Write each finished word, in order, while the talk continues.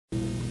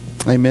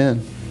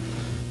Amen.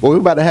 Well, we're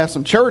about to have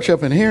some church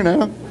up in here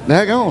now.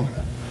 Daggone.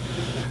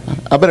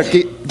 I better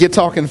get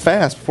talking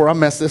fast before I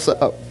mess this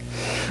up.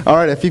 All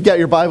right, if you've got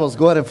your Bibles,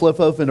 go ahead and flip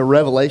open to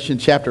Revelation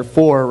chapter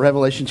 4.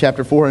 Revelation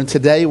chapter 4. And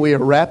today we are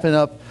wrapping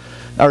up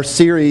our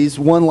series,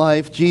 One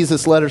Life,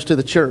 Jesus Letters to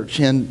the Church.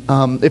 And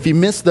if you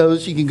missed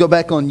those, you can go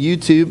back on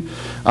YouTube,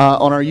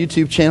 on our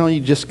YouTube channel. You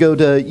just go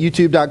to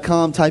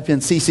youtube.com, type in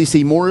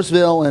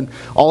CCCMooresville, and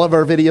all of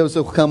our videos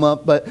will come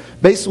up. But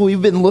basically,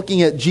 we've been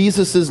looking at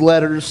Jesus'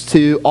 letters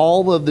to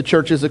all of the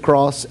churches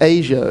across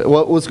Asia.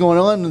 What was going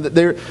on?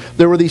 There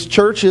were these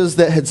churches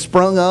that had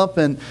sprung up,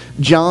 and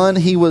John,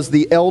 he was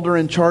the elder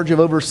in charge of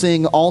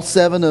overseeing all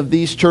 7 of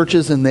these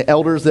churches and the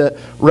elders that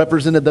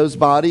represented those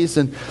bodies.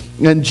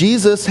 And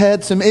Jesus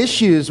had some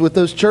issues with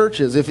those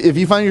churches. If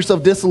you find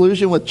yourself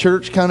disillusioned with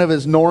church kind of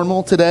as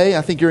normal today,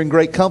 I think you're in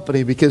great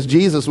company, because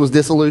Jesus was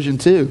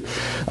disillusioned too.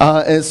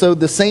 And so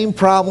the same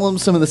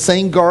problems, some of the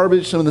same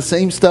garbage, some of the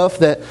same stuff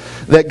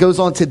that goes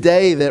on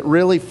today that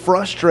really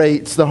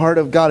frustrates the heart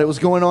of God, it was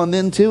going on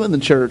then too in the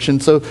church.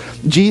 And so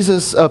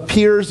Jesus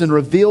appears and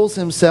reveals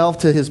himself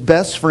to his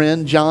best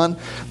friend, John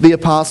the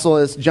Apostle,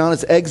 as John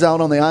is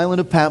exiled on the island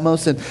of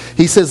Patmos. And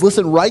he says,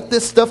 listen, write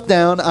this stuff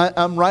down.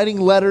 I'm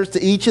writing letters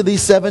to each of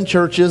these 7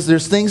 churches.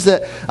 There's things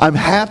that I'm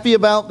happy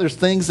about. There's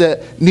things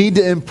that need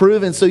to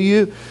improve. And so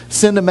you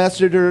send a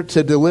messenger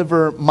to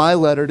deliver my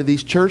letter to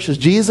these churches.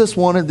 Jesus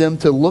wanted them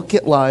to look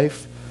at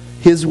life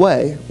his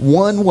way,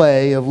 one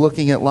way of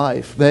looking at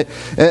life. They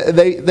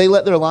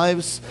let their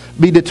lives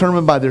be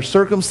determined by their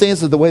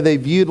circumstances, the way they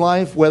viewed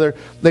life, whether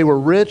they were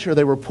rich or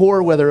they were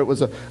poor, whether it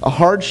was a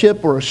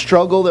hardship or a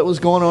struggle that was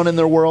going on in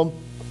their world.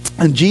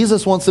 And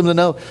Jesus wants them to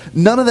know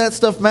none of that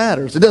stuff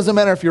matters. It doesn't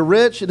matter if you're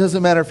rich. It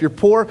doesn't matter if you're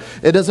poor.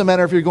 It doesn't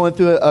matter if you're going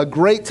through a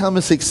great time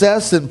of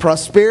success and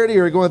prosperity, or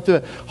you're going through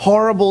a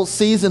horrible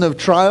season of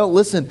trial.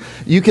 Listen,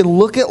 you can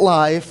look at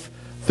life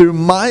through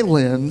my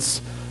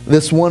lens,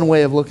 this one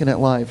way of looking at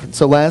life. And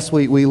so last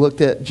week we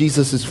looked at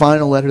Jesus'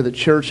 final letter to the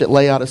church at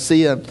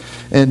Laodicea,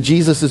 and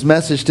Jesus'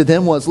 message to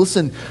them was,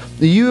 listen,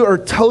 you are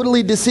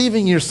totally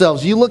deceiving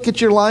yourselves. You look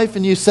at your life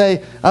and you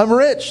say, I'm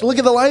rich. Look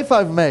at the life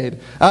I've made.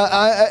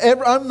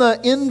 I'm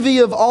the envy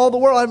of all the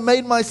world. I've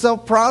made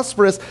myself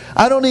prosperous.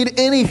 I don't need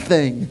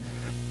anything.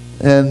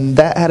 And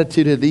that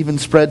attitude had even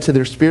spread to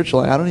their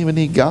spiritual life. I don't even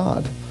need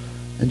God.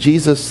 And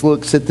Jesus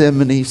looks at them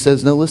and he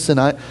says, no, listen,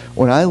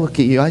 when I look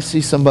at you, I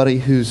see somebody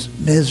who's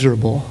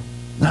miserable,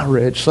 not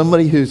rich.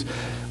 Somebody who's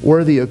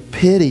worthy of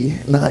pity,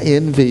 not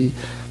envy.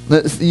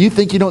 You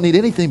think you don't need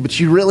anything, but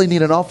you really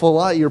need an awful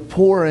lot. You're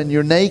poor and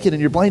you're naked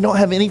and you're blind. You don't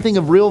have anything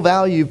of real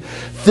value.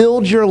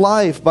 Filled your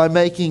life by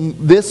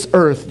making this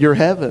earth your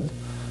heaven,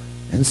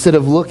 instead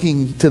of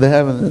looking to the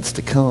heaven that's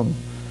to come.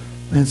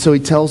 And so he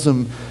tells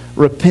them,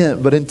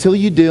 repent, but until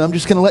you do, I'm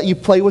just going to let you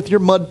play with your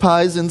mud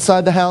pies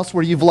inside the house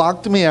where you've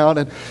locked me out,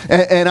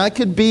 and I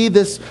could be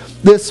this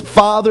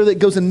father that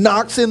goes and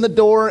knocks in the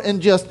door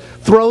and just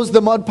throws the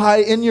mud pie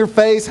in your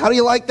face. How do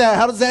you like that?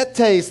 How does that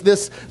taste?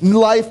 This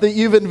life that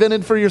you've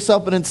invented for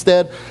yourself, but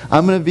instead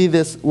I'm going to be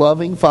this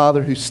loving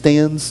father who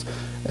stands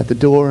at the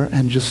door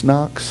and just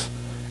knocks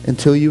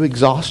until you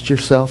exhaust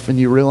yourself and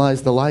you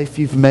realize the life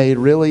you've made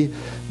really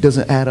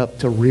doesn't add up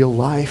to real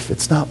life.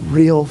 It's not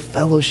real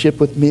fellowship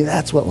with me.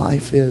 That's what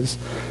life is.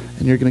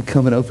 And you're going to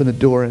come and open the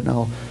door and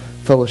I'll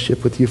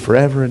fellowship with you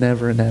forever and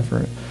ever and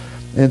ever.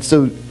 And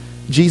so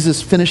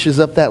Jesus finishes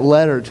up that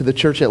letter to the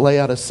church at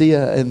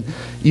Laodicea, and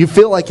you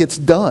feel like it's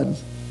done.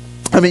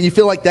 I mean, you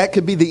feel like that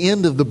could be the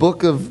end of the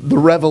book of the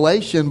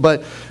Revelation,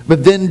 but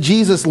then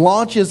Jesus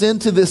launches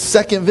into this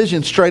second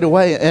vision straight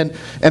away. And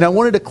I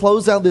wanted to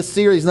close out this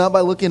series not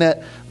by looking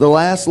at the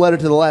last letter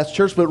to the last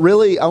church, but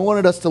really I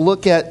wanted us to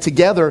look at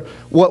together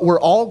what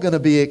we're all going to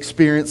be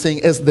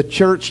experiencing as the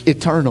church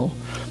eternal.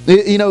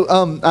 You know,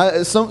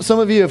 some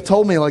of you have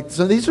told me, like,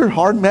 so these are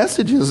hard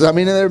messages. I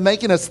mean, they're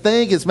making us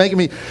think. It's making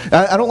me,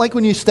 I don't like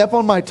when you step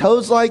on my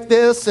toes like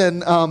this.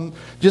 And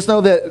just know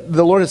that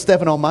the Lord is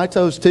stepping on my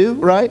toes too,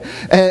 right?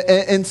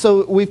 And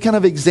so we've kind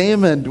of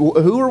examined,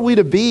 who are we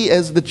to be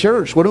as the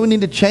church? What do we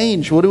need to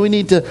change? What do we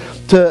need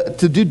to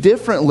do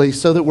differently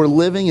so that we're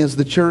living as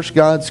the church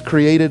God's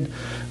created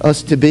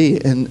us to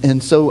be?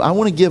 And so I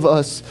want to give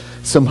us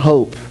some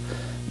hope.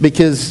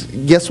 Because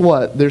guess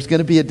what? There's going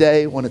to be a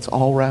day when it's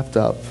all wrapped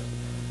up.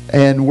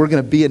 And we're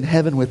going to be in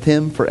heaven with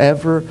Him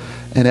forever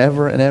and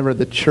ever and ever,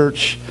 the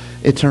church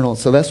eternal.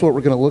 So that's what we're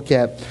going to look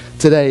at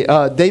today.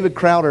 David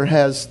Crowder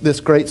has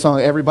this great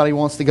song, Everybody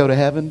Wants to Go to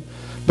Heaven,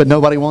 but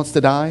Nobody Wants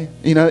to Die.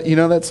 You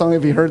know that song?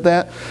 Have you heard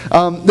that?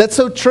 That's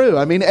so true.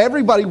 I mean,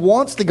 everybody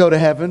wants to go to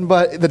heaven,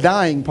 but the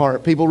dying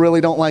part, people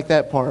really don't like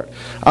that part.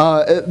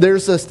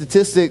 There's a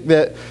statistic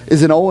that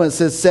is an old one. It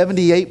says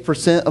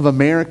 78% of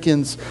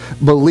Americans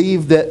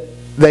believe that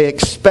they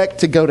expect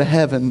to go to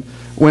heaven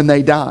when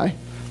they die.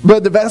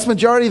 But the vast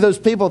majority of those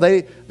people,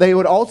 they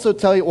would also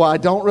tell you, well, I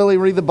don't really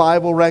read the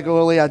Bible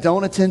regularly, I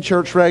don't attend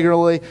church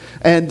regularly,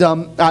 and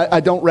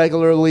I don't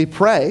regularly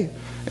pray.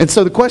 And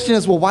so the question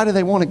is, well, why do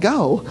they want to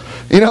go?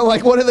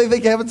 Like, what do they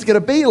think heaven's going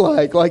to be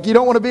like? Like, you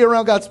don't want to be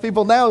around God's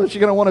people now, but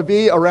you're going to want to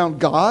be around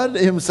God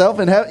himself.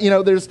 And,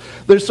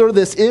 there's sort of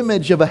this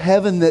image of a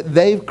heaven that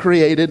they've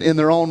created in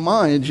their own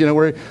minds,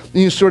 where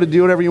you sort of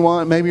do whatever you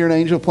want. Maybe you're an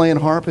angel playing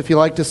harp if you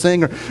like to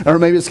sing, or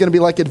maybe it's going to be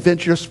like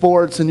adventure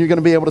sports and you're going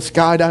to be able to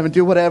skydive and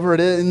do whatever it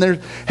is.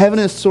 And heaven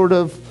is sort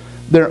of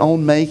their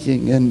own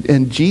making.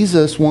 And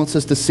Jesus wants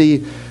us to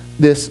see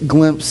this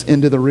glimpse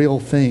into the real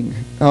thing.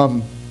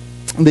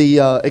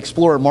 The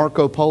explorer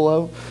Marco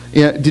Polo.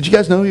 Did you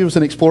guys know he was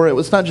an explorer? It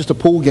was not just a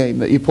pool game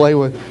that you play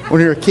with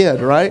when you're a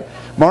kid, right?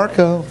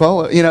 Marco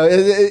Polo.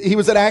 He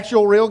was an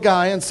actual real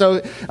guy. And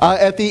so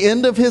at the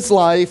end of his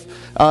life,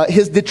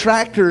 his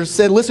detractors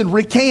said, listen,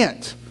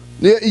 recant.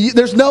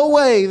 There's no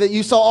way that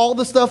you saw all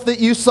the stuff that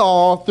you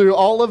saw through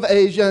all of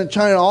Asia and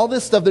China, all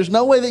this stuff. There's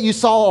no way that you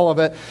saw all of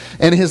it.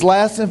 And his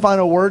last and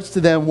final words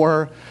to them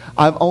were,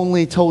 I've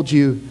only told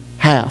you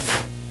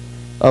half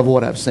of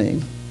what I've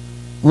seen.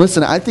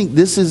 Listen, I think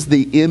this is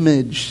the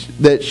image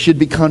that should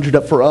be conjured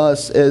up for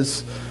us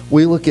as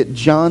we look at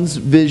John's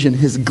vision,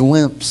 his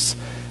glimpse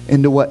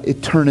into what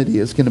eternity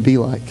is going to be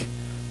like.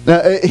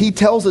 He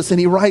tells us and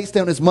he writes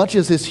down as much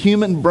as his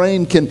human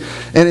brain can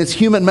and his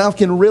human mouth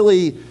can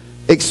really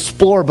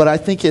explore, but I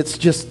think it's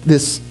just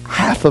this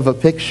half of a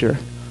picture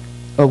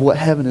of what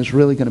heaven is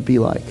really going to be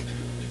like.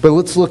 But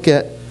let's look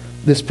at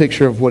this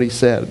picture of what he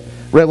said.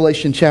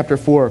 Revelation chapter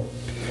 4.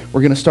 We're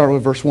going to start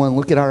with verse 1.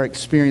 Look at our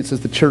experience as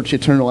the church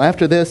eternal.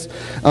 After this,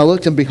 I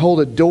looked and behold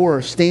a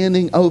door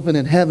standing open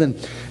in heaven.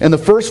 And the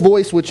first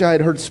voice which I had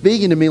heard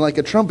speaking to me like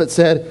a trumpet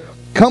said,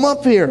 come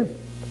up here.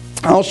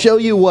 I'll show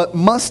you what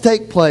must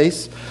take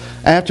place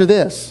after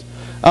this.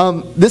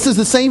 This is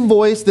the same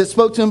voice that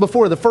spoke to him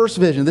before, the first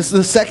vision. This is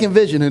the second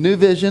vision, a new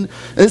vision.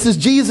 This is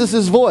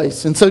Jesus'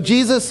 voice. And so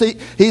Jesus,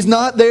 he's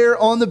not there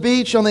on the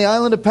beach on the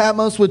island of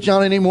Patmos with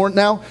John anymore.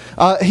 Now,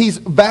 he's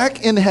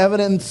back in heaven,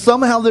 and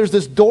somehow there's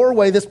this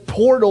doorway, this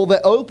portal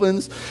that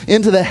opens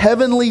into the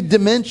heavenly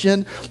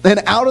dimension.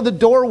 And out of the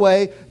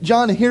doorway,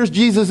 John hears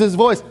Jesus'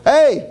 voice.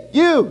 Hey,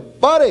 you,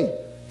 buddy,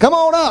 come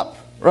on up,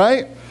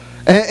 right?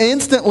 And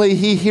instantly,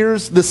 he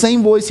hears the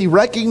same voice. He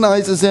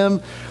recognizes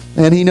him.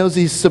 And he knows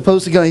he's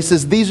supposed to go. He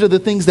says, these are the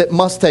things that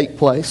must take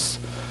place.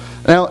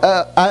 Now,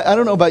 I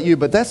don't know about you,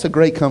 but that's a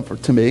great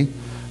comfort to me.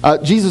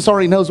 Jesus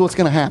already knows what's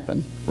going to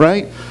happen,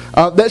 right?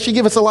 That should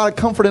give us a lot of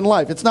comfort in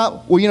life. It's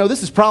not, well,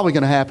 this is probably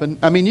going to happen.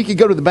 I mean, you could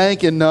go to the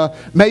bank and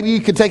maybe you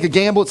could take a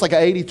gamble. It's like an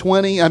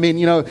 80-20. I mean,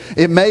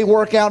 it may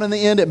work out in the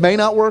end. It may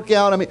not work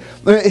out. I mean,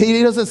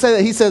 he doesn't say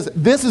that. He says,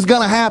 this is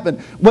going to happen.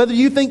 Whether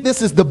you think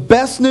this is the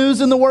best news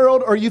in the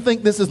world or you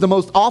think this is the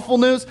most awful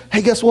news,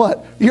 hey, guess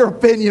what? Your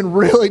opinion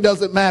really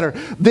doesn't matter.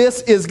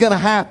 This is going to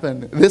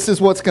happen. This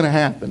is what's going to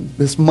happen.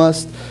 This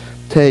must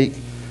take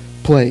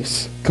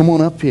place. Come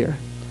on up here.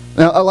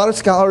 Now, a lot of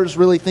scholars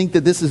really think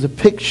that this is a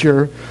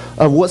picture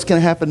of what's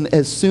going to happen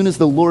as soon as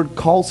the Lord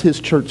calls his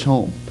church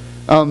home.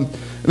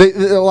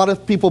 A lot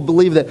of people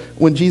believe that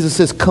when Jesus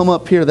says, come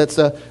up here, that's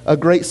a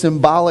great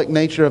symbolic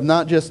nature of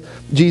not just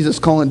Jesus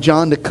calling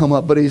John to come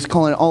up, but he's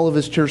calling all of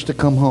his church to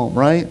come home,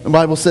 right? The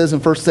Bible says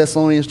in 1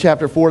 Thessalonians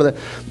chapter 4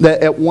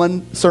 that at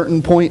one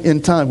certain point in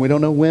time, we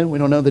don't know when, we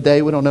don't know the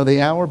day, we don't know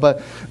the hour,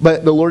 but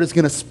the Lord is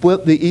going to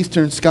split the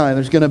eastern sky.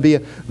 There's going to be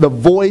the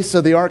voice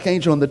of the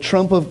archangel and the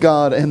trump of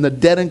God, and the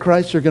dead in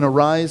Christ are going to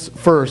rise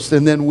first.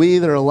 And then we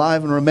that are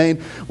alive and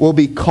remain will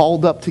be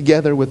called up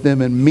together with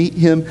them and meet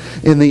him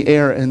in the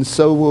air. And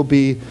so will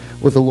be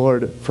with the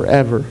Lord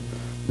forever.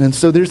 And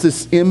so there's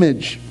this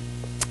image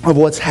of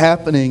what's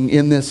happening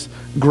in this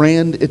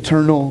grand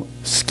eternal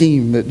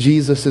scheme that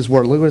Jesus is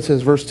working. Look what it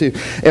says, verse 2.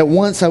 At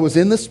once I was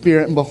in the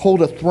Spirit, and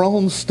behold, a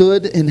throne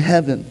stood in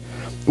heaven,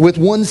 with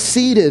one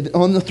seated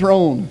on the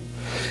throne.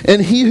 And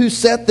he who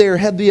sat there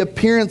had the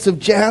appearance of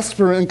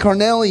jasper and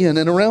carnelian,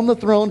 and around the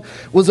throne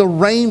was a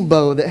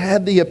rainbow that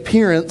had the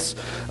appearance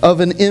of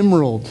an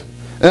emerald.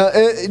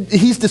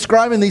 He's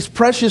describing these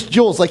precious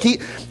jewels. Like he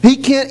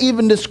can't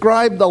even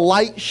describe the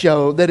light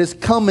show that is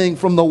coming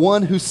from the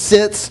one who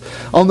sits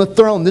on the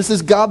throne. This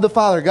is God the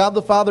Father. God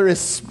the Father is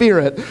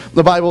spirit,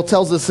 the Bible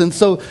tells us. And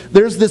so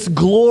there's this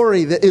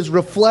glory that is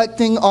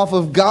reflecting off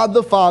of God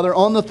the Father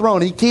on the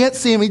throne. He can't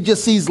see him. He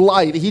just sees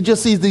light. He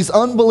just sees these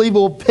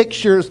unbelievable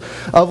pictures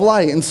of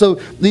light. And so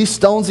these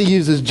stones he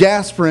uses,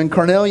 jasper and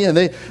carnelian,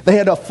 they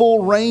had a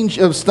full range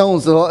of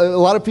stones. A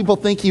lot of people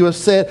think he was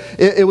said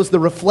it was the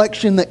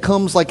reflection that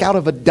comes like out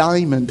of a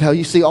diamond, how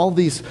you see all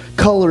these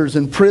colors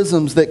and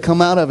prisms that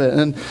come out of it.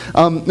 And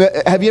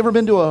have you ever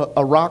been to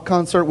a rock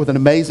concert with an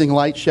amazing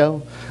light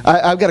show?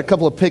 I've got a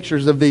couple of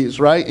pictures of these,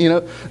 right?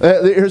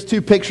 Here's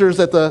two pictures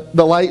at the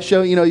light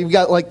show. You've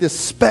got like this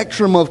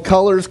spectrum of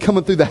colors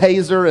coming through the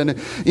hazer, and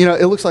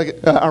it looks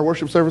like our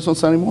worship service on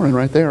Sunday morning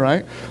right there,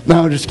 right?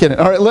 No, I'm just kidding.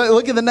 All right,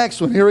 look at the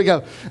next one. Here we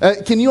go.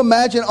 Can you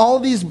imagine all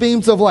these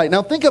beams of light?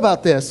 Now think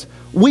about this.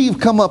 We've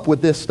come up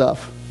with this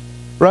stuff,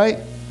 right?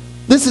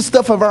 This is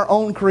stuff of our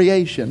own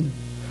creation.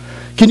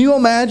 Can you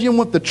imagine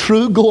what the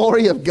true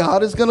glory of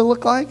God is going to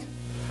look like?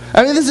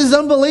 I mean, this is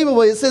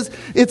unbelievable. It says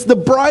it's the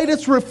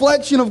brightest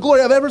reflection of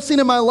glory I've ever seen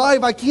in my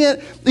life. I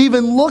can't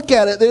even look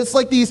at it. It's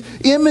like these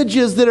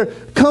images that are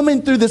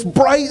coming through this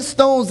bright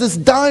stones, this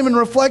diamond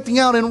reflecting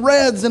out in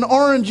reds and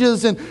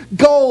oranges and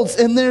golds.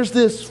 And there's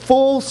this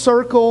full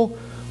circle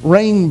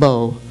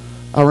rainbow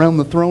around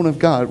the throne of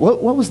God.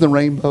 What was the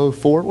rainbow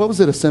for? What was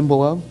it a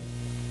symbol of?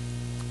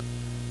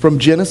 From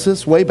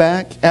Genesis, way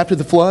back after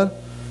the flood?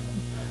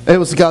 It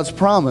was God's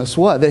promise.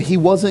 What? That He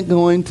wasn't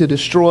going to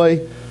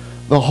destroy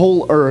the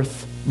whole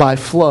earth by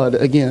flood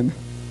again.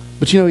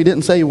 But you know, He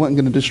didn't say He wasn't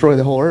going to destroy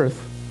the whole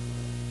earth.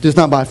 Just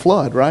not by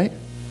flood, right?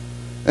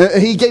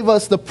 He gave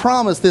us the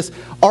promise, this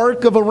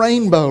arc of a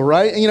rainbow,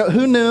 right? You know,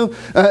 who knew?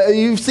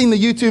 You've seen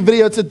the YouTube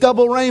video. It's a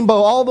double rainbow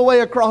all the way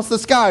across the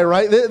sky,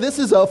 right? This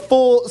is a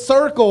full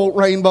circle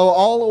rainbow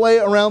all the way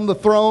around the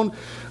throne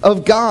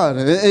of God.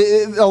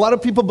 A lot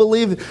of people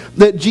believe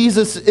that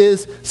Jesus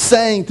is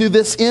saying through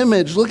this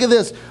image, look at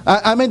this.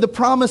 I made the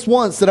promise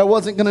once that I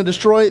wasn't going to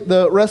destroy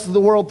the rest of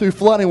the world through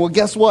flooding. Well,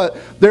 guess what?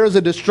 There is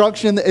a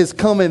destruction that is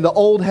coming. The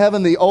old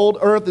heaven, the old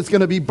earth is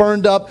going to be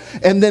burned up.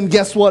 And then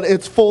guess what?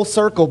 It's full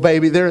circle,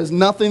 baby. There is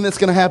nothing that's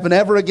going to happen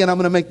ever again. I'm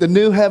going to make the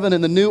new heaven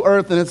and the new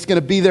earth, and it's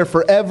going to be there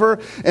forever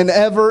and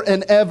ever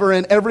and ever.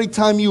 And every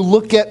time you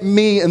look at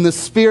me in the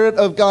Spirit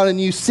of God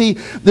and you see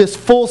this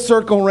full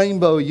circle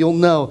rainbow, you'll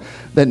know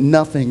that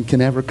nothing can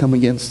ever come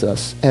against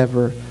us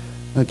ever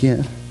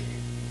again.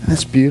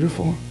 That's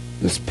beautiful.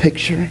 This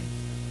picture.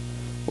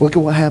 Look at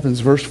what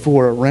happens. Verse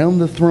 4. Around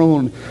the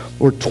throne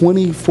were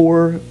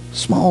 24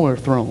 smaller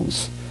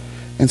thrones.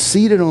 And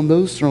seated on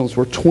those thrones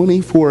were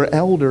 24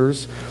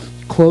 elders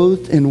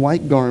clothed in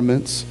white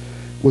garments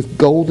with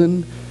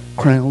golden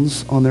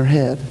crowns on their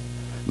head.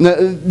 Now,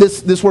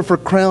 this word for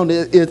crown,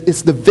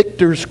 it's the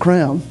victor's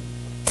crown.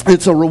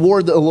 It's a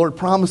reward that the Lord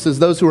promises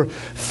those who are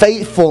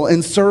faithful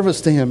in service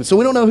to Him. So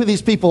we don't know who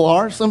these people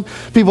are. Some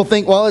people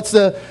think, well, it's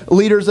the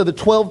leaders of the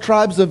 12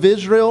 tribes of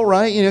Israel,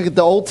 right? You get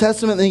the Old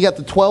Testament, and then you got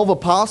the 12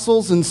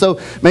 apostles. And so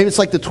maybe it's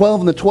like the 12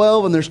 and the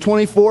 12, and there's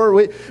 24.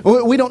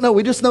 We don't know.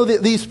 We just know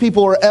that these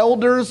people are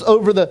elders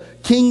over the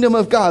kingdom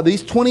of God.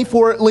 These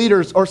 24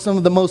 leaders are some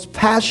of the most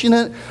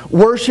passionate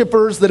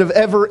worshipers that have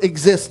ever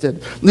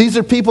existed. These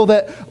are people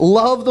that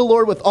love the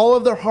Lord with all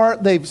of their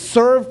heart. They've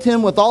served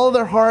Him with all of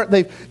their heart.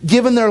 They've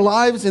given their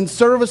lives in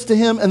service to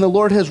Him, and the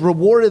Lord has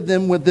rewarded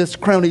them with this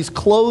crown. He's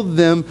clothed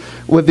them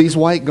with these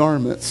white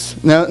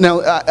garments. Now,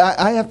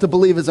 I have to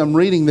believe as I'm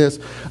reading this,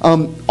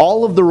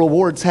 all of the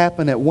rewards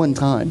happen at one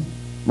time,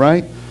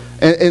 right?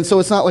 And so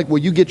it's not like, well,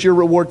 you get your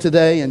reward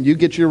today, and you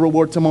get your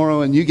reward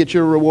tomorrow, and you get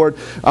your reward.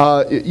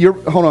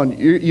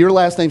 Your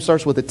last name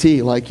starts with a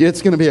T. Like,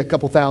 it's going to be a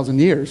couple thousand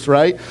years,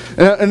 right?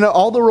 And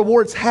all the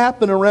rewards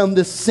happen around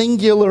this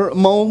singular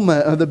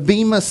moment of the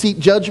Bema Seat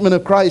judgment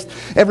of Christ.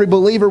 Every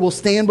believer will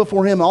stand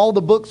before Him. All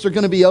the books are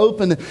going to be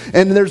open,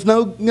 and there's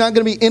not going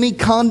to be any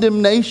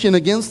condemnation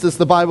against us,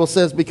 the Bible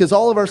says, because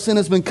all of our sin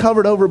has been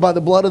covered over by the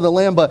blood of the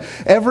Lamb. But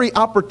every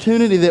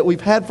opportunity that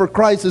we've had for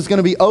Christ is going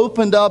to be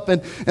opened up,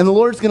 and the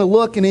Lord's going to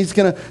look, and He's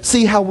going to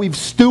see how we've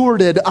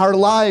stewarded our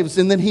lives,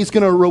 and then He's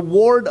going to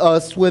reward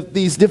us with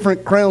these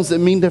different crowns that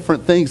mean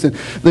different things. And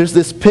there's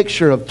this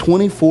picture of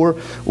 24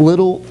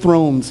 little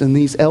thrones and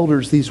these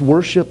elders, these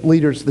worship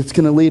leaders that's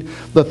going to lead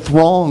the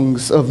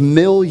throngs of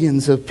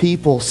millions of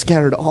people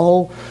scattered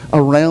all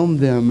around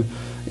them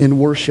in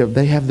worship.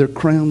 They have their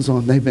crowns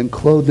on. They've been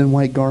clothed in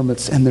white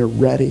garments, and they're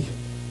ready.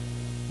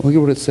 Look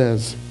at what it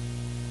says.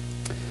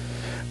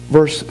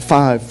 Verse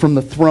 5, from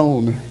the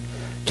throne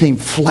came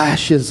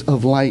flashes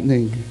of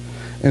lightning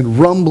and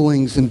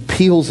rumblings and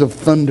peals of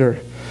thunder.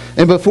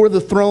 And before the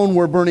throne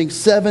were burning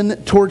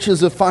 7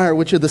 torches of fire,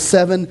 which are the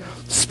 7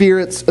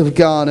 spirits of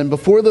God. And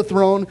before the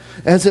throne,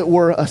 as it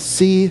were, a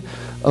sea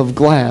of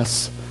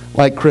glass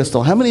like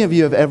crystal. How many of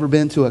you have ever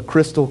been to a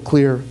crystal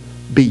clear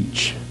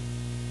beach?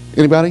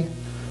 Anybody?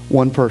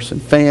 One person.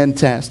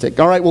 Fantastic.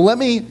 All right, well, let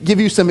me give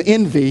you some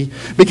envy,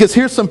 because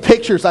here's some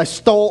pictures I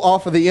stole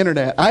off of the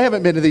internet. I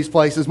haven't been to these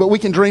places, but we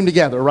can dream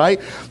together, right?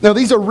 Now,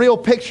 these are real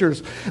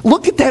pictures.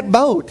 Look at that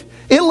boat.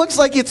 It looks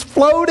like it's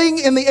floating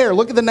in the air.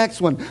 Look at the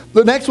next one.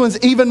 The next one's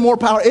even more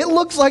powerful. It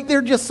looks like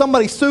they're just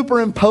somebody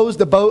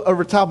superimposed a boat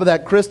over top of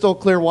that crystal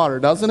clear water,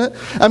 doesn't it?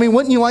 I mean,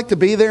 wouldn't you like to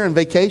be there and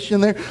vacation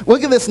there?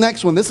 Look at this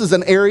next one. This is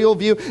an aerial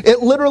view.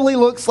 It literally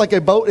looks like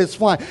a boat is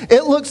flying.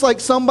 It looks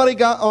like somebody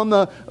got on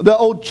the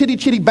old chitty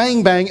chitty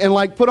bang bang and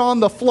like put on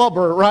the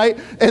flubber, right?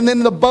 And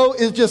then the boat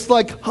is just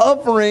like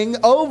hovering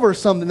over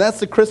something.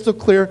 That's the crystal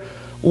clear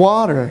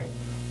water.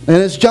 And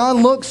as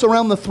John looks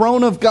around the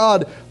throne of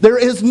God, there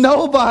is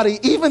nobody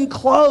even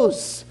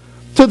close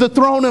to the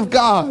throne of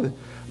God.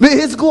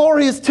 His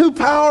glory is too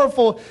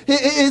powerful.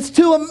 It's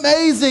too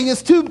amazing.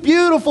 It's too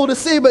beautiful to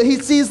see. But he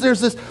sees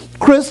there's this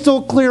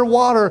crystal clear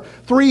water,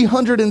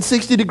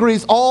 360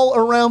 degrees all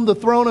around the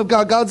throne of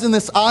God. God's in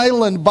this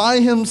island by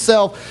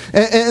Himself.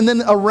 And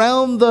then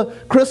around the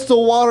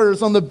crystal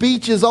waters, on the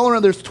beaches, all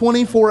around, there's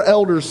 24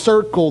 elders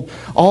circled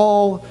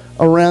all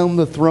around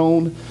the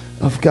throne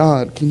of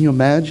God. Can you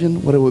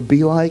imagine what it would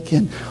be like?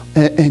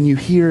 And you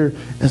hear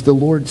as the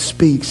Lord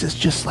speaks, it's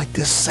just like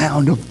this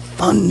sound of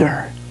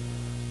thunder.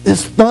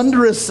 This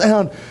thunderous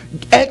sound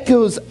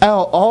echoes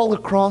out all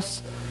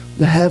across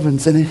the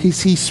heavens. And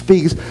as he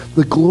speaks,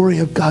 the glory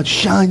of God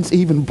shines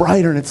even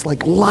brighter. And it's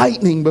like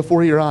lightning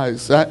before your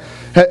eyes.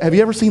 Have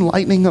you ever seen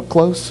lightning up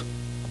close?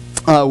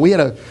 We had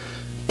a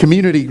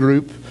community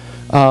group,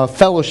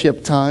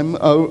 fellowship time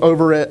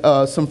over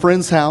at some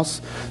friend's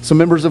house, some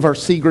members of our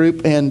C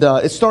group, and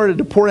it started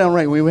to pour down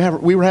rain. We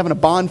were having a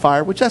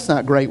bonfire, which that's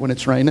not great when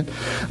it's raining.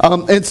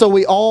 And so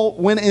we all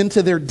went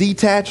into their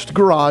detached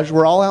garage.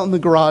 We're all out in the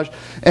garage,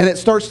 and it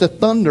starts to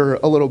thunder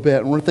a little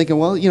bit. And we're thinking,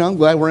 well, I'm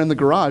glad we're in the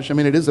garage. I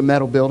mean, it is a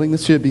metal building.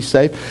 This should be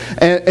safe.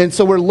 And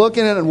so we're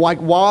looking at it, and like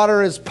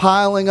water is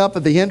piling up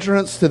at the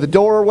entrance to the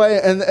doorway.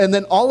 And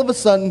then all of a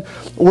sudden,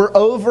 we're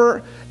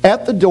over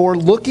at the door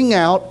looking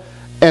out,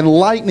 and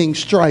lightning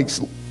strikes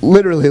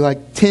literally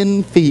like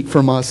 10 feet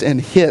from us and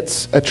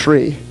hits a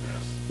tree.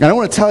 And I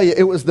want to tell you,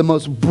 it was the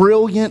most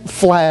brilliant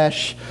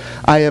flash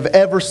I have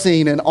ever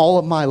seen in all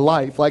of my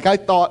life. Like I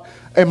thought,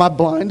 am I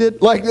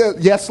blinded? Like,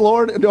 yes,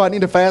 Lord, do I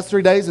need to fast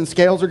 3 days and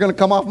scales are going to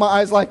come off my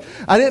eyes? Like,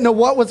 I didn't know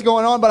what was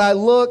going on, but I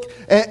looked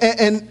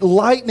and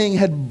lightning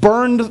had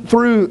burned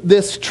through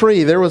this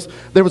tree. There was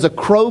a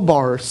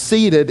crowbar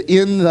seated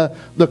in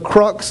the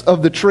crux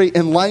of the tree,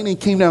 and lightning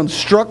came down,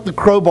 struck the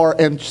crowbar,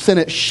 and sent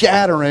it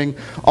shattering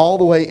all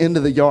the way into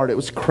the yard. It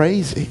was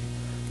crazy.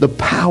 The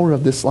power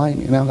of this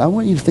lightning. Now, I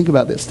want you to think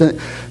about this.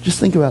 Just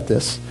think about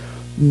this.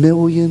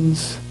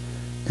 Millions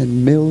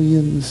and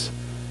millions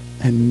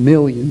and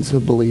millions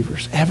of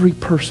believers, every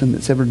person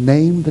that's ever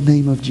named the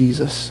name of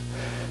Jesus,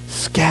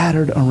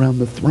 scattered around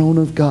the throne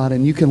of God.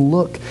 And you can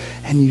look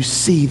and you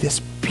see this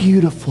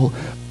beautiful,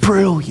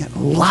 brilliant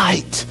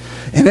light.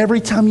 And every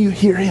time you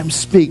hear him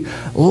speak,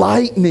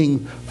 lightning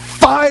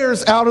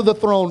fires out of the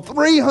throne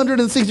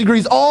 360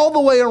 degrees all the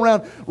way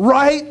around,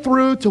 right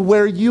through to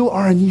where you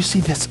are. And you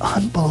see this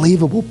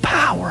unbelievable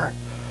power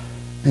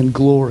and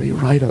glory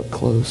right up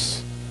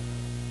close.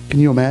 Can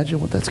you imagine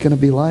what that's going to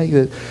be like?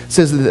 It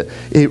says that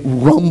it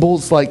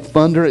rumbles like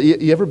thunder.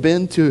 You ever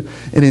been to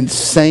an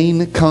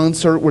insane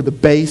concert where the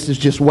bass is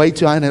just way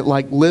too high and it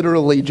like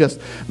literally just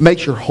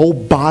makes your whole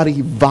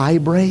body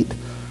vibrate?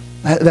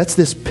 That's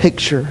this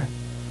picture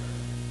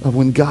of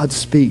when God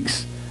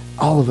speaks,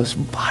 all of us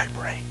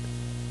vibrate.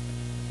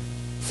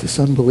 It's this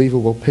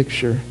unbelievable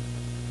picture.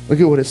 Look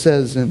at what it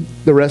says in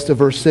the rest of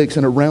verse 6.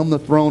 And around the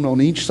throne,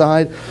 on each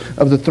side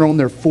of the throne,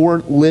 there are 4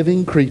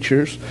 living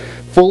creatures,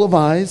 full of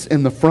eyes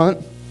in the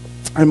front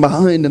and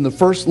behind. And the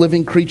first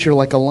living creature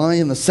like a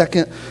lion, the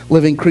second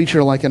living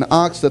creature like an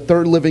ox, the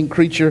third living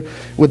creature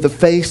with the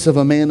face of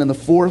a man, and the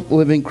fourth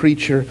living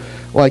creature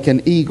like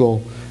an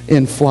eagle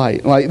in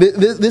flight. Like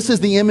this is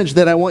the image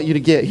that I want you to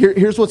get.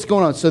 Here's what's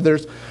going on. So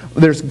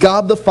there's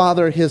God the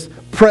Father, his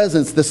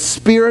presence, the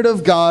Spirit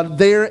of God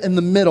there in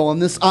the middle on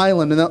this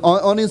island, and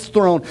on his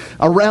throne.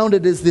 Around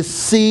it is this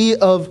sea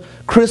of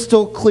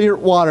crystal clear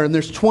water, and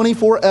there's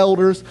 24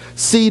 elders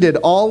seated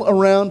all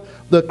around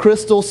the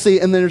crystal sea,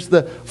 and there's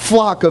the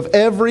flock of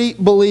every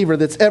believer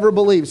that's ever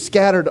believed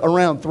scattered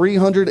around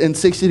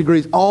 360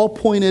 degrees, all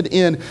pointed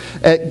in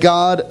at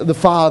God the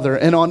Father.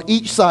 And on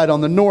each side,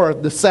 on the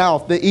north, the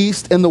south, the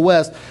east, and the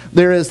west,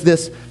 there is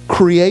this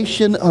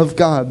creation of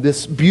God,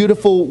 this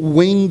beautiful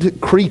winged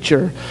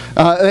creature.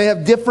 They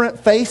have different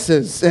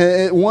faces.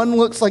 One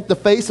looks like the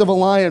face of a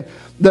lion,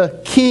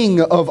 the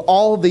king of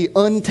all the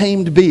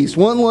untamed beasts.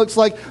 One looks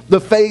like the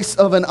face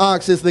of an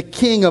ox, is the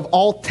king of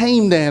all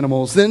tamed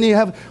animals. Then you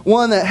have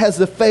one that has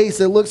the face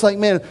that looks like,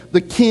 man,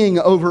 the king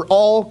over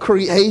all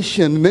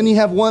creation. Then you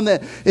have one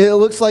that it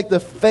looks like the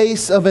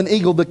face of an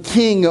eagle, the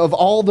king of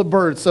all the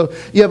birds. So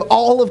you have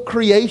all of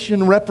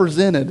creation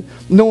represented,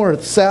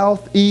 north,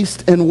 south,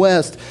 east, and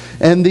west.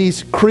 And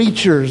these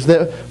creatures,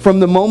 that from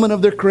the moment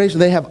of their creation,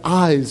 they have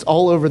eyes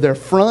all over their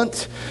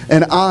front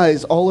and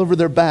eyes all over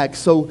their back.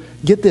 So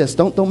get this,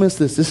 don't miss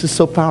this. This is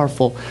so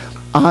powerful.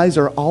 Eyes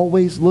are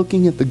always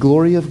looking at the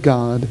glory of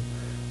God.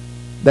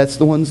 That's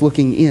the ones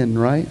looking in,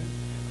 right?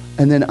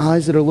 And then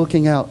eyes that are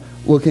looking out,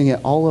 looking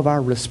at all of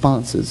our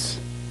responses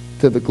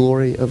to the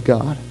glory of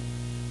God.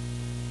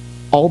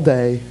 All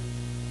day,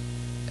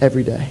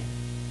 every day.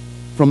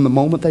 From the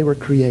moment they were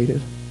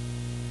created.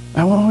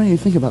 I want you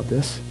to think about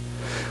this.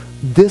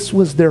 This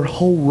was their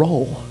whole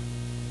role.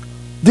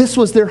 This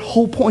was their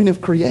whole point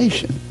of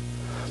creation.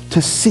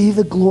 To see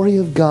the glory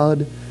of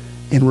God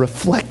and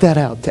reflect that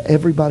out to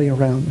everybody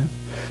around them.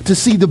 To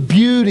see the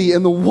beauty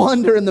and the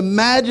wonder and the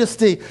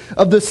majesty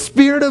of the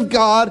Spirit of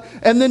God,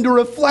 and then to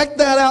reflect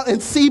that out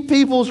and see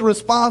people's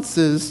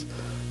responses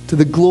to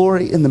the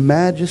glory and the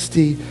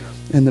majesty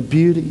and the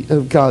beauty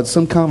of God.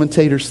 Some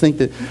commentators think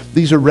that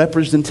these are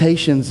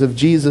representations of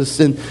Jesus,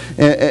 and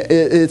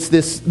it's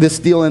this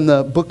deal in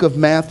the book of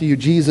Matthew.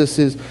 Jesus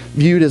is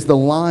viewed as the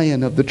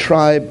lion of the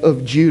tribe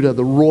of Judah,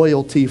 the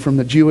royalty from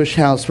the Jewish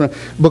house. From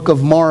the book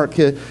of Mark,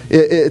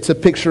 it's a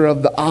picture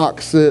of the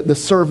ox, the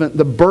servant,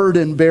 the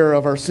burden bearer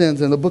of our sins.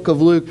 In the book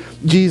of Luke,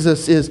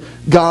 Jesus is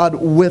God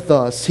with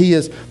us. He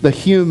is the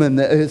human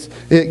that is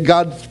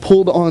God's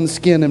pulled on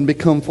skin and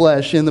become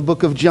flesh. In the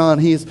book of John,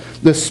 He is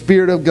the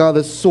Spirit of God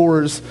that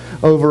soars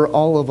over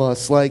all of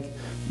us. Like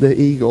the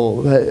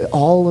eagle.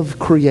 All of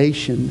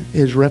creation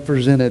is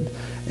represented,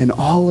 and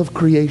all of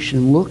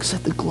creation looks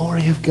at the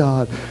glory of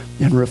God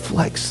and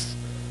reflects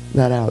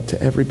that out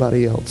to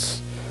everybody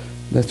else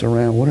that's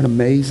around. What an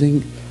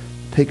amazing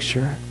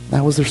picture.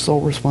 That was their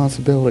sole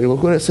responsibility.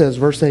 Look what it says,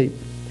 verse 8.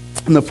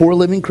 And the 4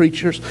 living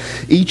creatures,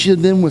 each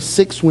of them with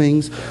 6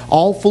 wings,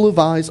 all full of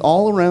eyes,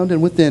 all around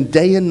and within,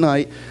 day and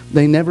night,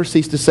 they never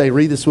cease to say,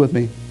 read this with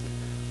me,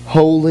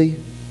 holy,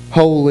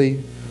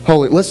 holy,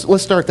 holy.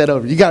 Let's start that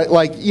over. You got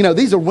it,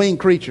 these are winged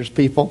creatures,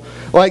 people.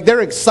 Like,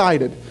 they're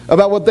excited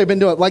about what they've been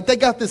doing. Like, they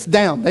got this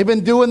down. They've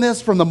been doing this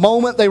from the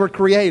moment they were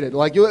created.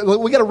 Like,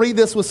 we got to read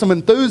this with some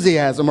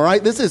enthusiasm, all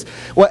right? This is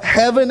what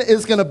heaven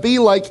is going to be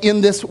like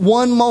in this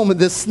one moment,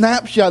 this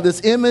snapshot,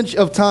 this image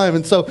of time.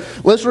 And so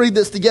let's read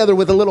this together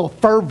with a little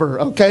fervor,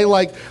 okay?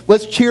 Like,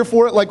 let's cheer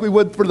for it like we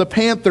would for the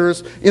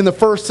Panthers in the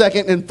first,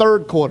 second, and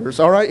third quarters.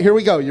 All right, here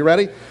we go. You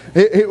ready?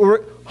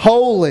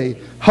 Holy,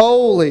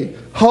 holy,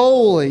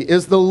 holy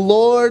is the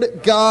Lord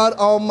God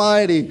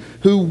Almighty,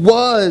 who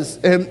was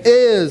and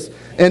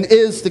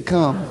is to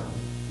come.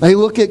 They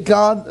look at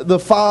God the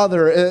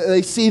Father.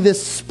 They see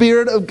this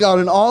Spirit of God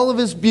in all of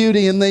His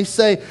beauty, and they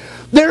say,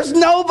 there's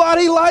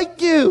nobody like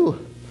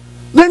you.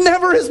 There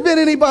never has been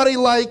anybody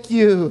like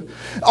you.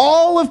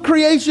 All of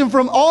creation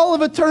from all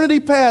of eternity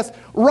past,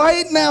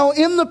 right now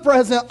in the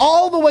present,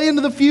 all the way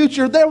into the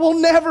future, there will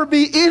never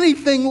be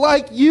anything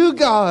like you,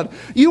 God.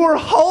 You are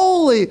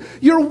holy.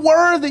 You're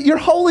worthy. You're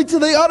holy to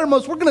the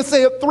uttermost. We're going to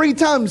say it 3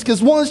 times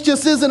because once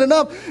just isn't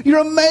enough. You're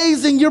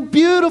amazing. You're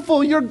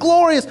beautiful. You're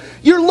glorious.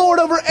 You're Lord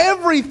over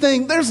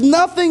everything. There's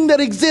nothing that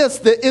exists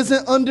that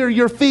isn't under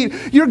your feet.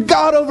 You're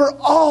God over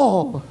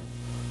all.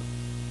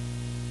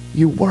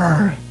 You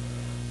were,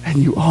 and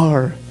you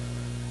are,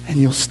 and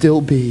you'll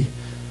still be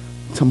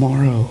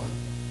tomorrow.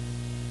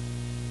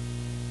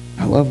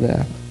 I love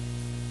that.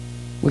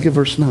 Look at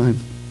verse 9.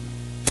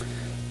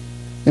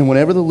 And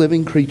whenever the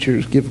living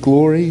creatures give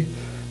glory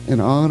and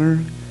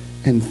honor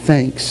and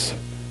thanks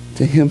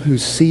to Him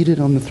who's seated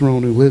on the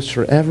throne, who lives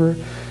forever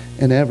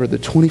and ever, the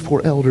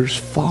 24 elders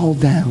fall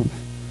down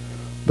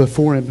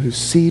before Him who's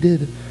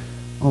seated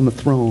on the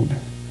throne,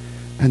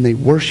 and they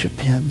worship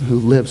Him who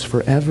lives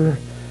forever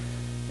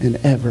and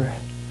ever.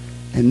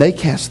 And they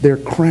cast their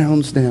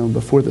crowns down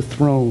before the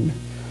throne,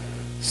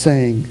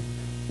 saying,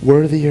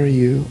 worthy are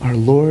you, our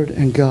Lord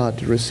and God,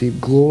 to receive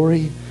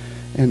glory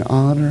and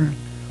honor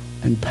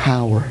and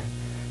power,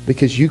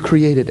 because you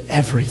created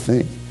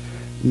everything.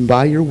 And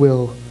by your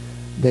will,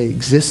 they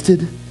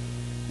existed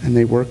and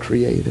they were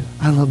created.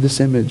 I love this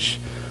image.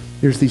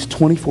 There's these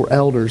 24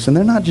 elders, and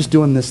they're not just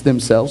doing this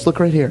themselves. Look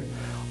right here.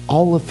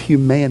 All of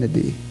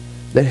humanity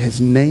that has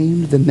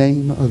named the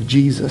name of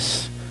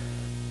Jesus,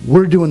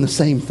 we're doing the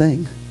same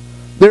thing.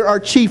 They're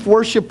our chief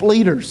worship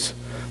leaders.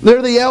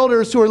 They're the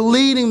elders who are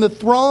leading the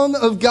throng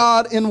of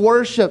God in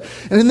worship.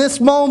 And in this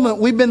moment,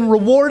 we've been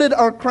rewarded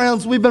our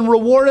crowns. We've been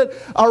rewarded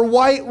our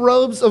white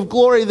robes of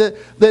glory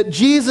that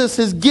Jesus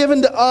has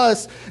given to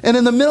us. And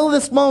in the middle of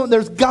this moment,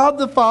 there's God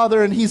the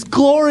Father, and He's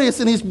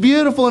glorious, and He's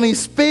beautiful, and He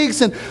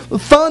speaks, and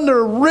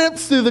thunder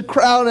rips through the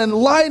crowd, and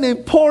lightning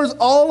pours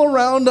all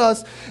around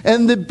us.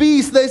 And the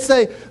beasts, they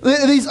say,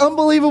 these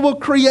unbelievable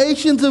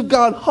creations of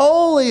God,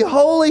 holy,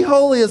 holy,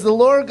 holy is the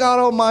Lord God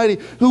Almighty,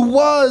 who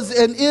was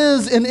and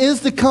is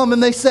to come.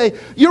 And they say,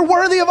 you're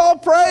worthy of all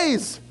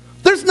praise.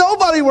 There's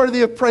nobody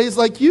worthy of praise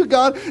like you,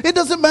 God. It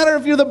doesn't matter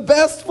if you're the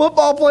best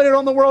football player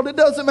on the world. It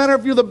doesn't matter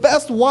if you're the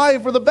best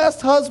wife or the best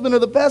husband or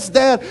the best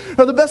dad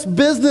or the best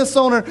business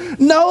owner.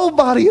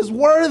 Nobody is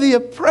worthy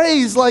of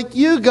praise like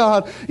you,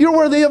 God. You're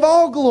worthy of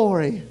all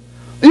glory.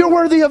 You're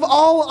worthy of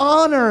all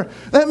honor.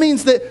 That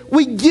means that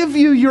we give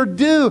you your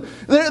due.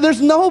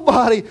 There's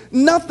nobody,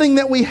 nothing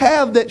that we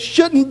have that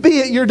shouldn't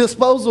be at your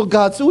disposal,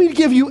 God. So we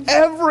give you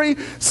every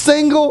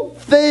single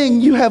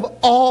thing. You have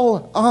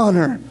all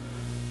honor,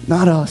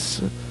 not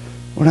us.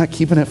 We're not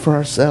keeping it for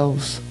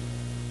ourselves.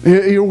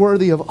 You're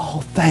worthy of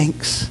all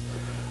thanks.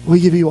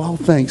 We give you all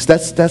thanks.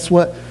 That's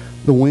what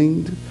the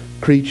winged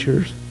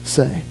creatures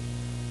say.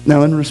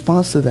 Now, in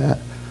response to that,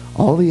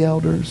 all the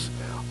elders,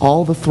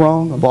 all the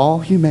throng of all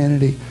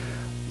humanity,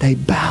 they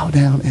bow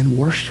down and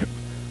worship.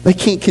 They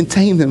can't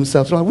contain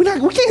themselves. They're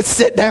like, we can't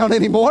sit down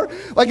anymore.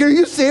 Like, are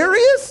you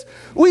serious?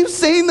 We've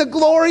seen the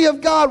glory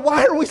of God.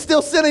 Why are we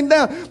still sitting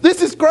down?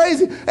 This is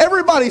crazy.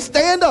 Everybody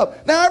stand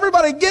up. Now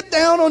everybody get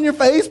down on your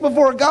face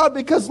before God,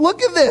 because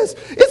look at this.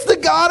 It's the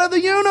God of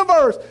the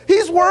universe.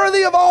 He's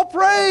worthy of all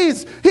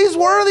praise. He's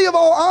worthy of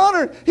all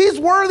honor. He's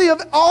worthy of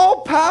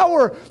all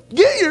power.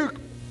 Get your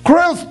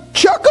crowns,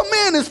 chuck them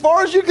in as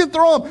far as you can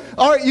throw them.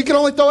 All right, you can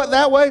only throw it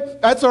that way?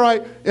 That's all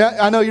right. Yeah,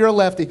 I know you're a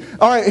lefty.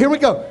 All right, here we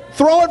go.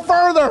 Throw it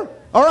further.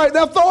 All right,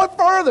 now throw it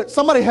further.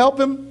 Somebody help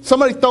him.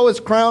 Somebody throw his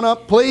crown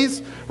up,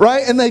 please.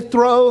 Right? And they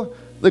throw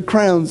the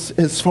crowns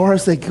as far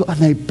as they go, and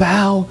they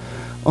bow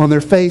on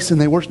their face and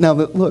they worship. Now,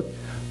 look,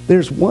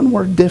 there's one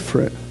word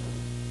different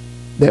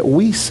that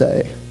we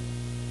say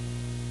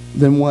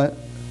than what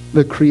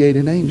the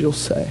created angels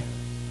say.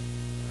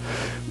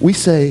 We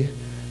say,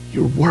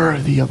 you're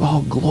worthy of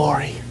all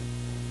glory.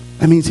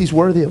 That means He's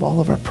worthy of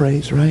all of our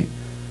praise, right?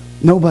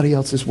 Nobody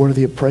else is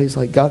worthy of praise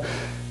like God.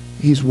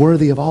 He's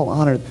worthy of all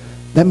honor.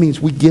 That means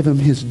we give him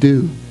his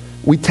due.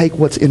 We take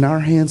what's in our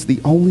hands,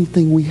 the only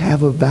thing we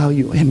have of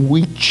value, and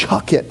we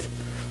chuck it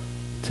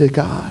to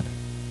God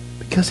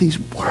because he's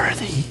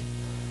worthy.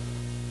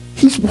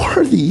 He's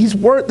worthy.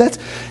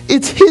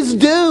 It's his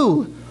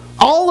due.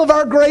 All of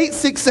our great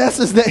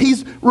successes that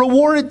he's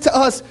rewarded to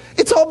us,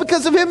 it's all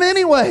because of him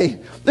anyway.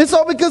 It's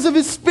all because of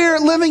his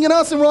Spirit living in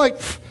us, and we're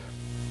like,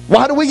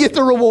 why do we get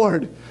the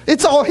reward?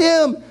 It's all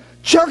him.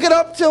 Chuck it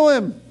up to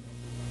him.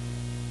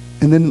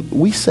 And then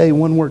we say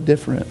one word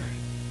different.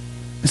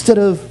 Instead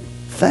of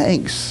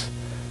thanks,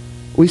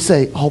 we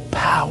say, all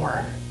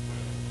power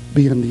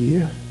be unto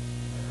you.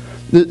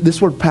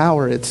 This word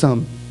power, it's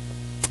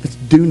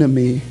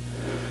dunami.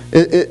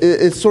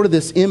 It's sort of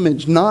this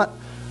image, not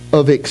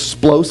of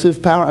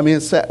explosive power. I mean,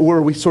 it's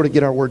where we sort of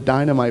get our word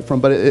dynamite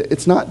from, but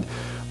it's not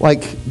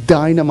like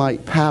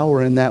dynamite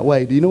power in that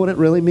way. Do you know what it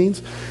really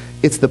means?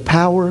 It's the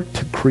power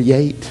to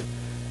create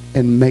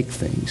and make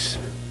things.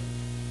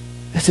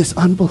 It's this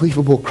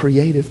unbelievable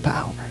creative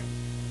power.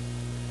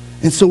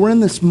 And so we're in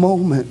this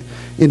moment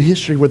in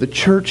history where the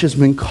church has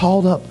been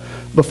called up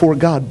before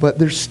God, but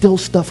there's still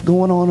stuff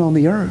going on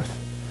the earth.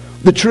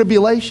 The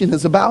tribulation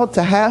is about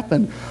to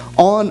happen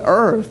on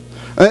earth.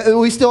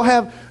 We still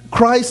have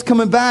Christ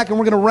coming back, and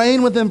we're going to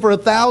reign with him for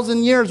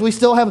 1,000 years. We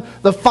still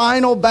have the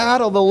final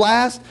battle, the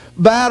last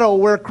battle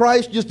where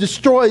Christ just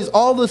destroys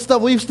all this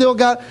stuff. We've still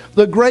got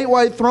the great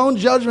white throne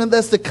judgment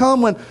that's to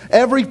come when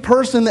every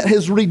person that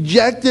has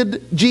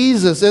rejected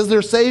Jesus as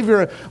their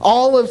Savior,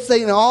 all of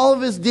Satan, all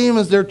of his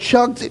demons, they're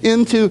chucked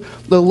into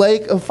the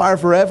lake of fire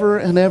forever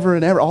and ever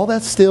and ever. All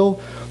that's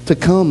still to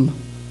come.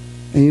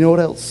 And you know what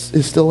else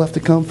is still left to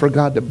come? For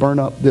God to burn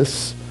up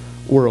this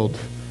world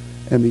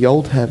and the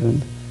old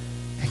heaven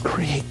and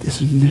create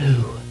this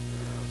new,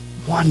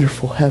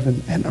 wonderful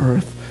heaven and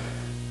earth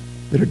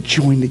that are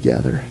joined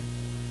together,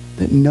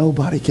 that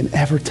nobody can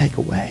ever take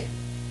away.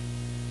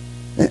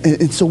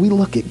 And so we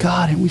look at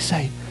God and we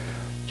say,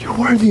 you're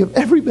worthy of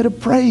every bit of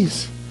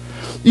praise.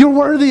 You're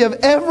worthy of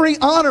every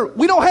honor.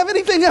 We don't have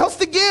anything else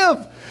to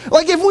give.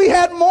 Like if we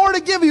had more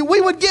to give you, we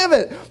would give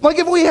it. Like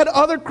if we had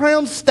other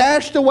crowns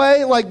stashed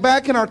away, like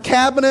back in our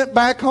cabinet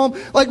back home,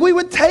 like we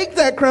would take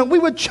that crown, we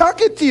would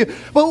chuck it to you.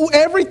 But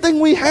everything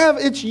we have,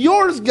 it's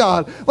yours,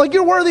 God. Like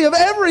you're worthy of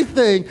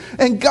everything.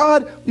 And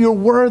God, you're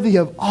worthy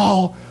of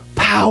all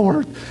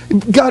power.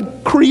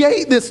 God,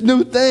 create this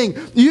new thing.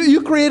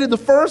 You created the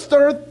first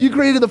earth. You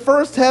created the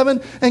first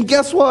heaven. And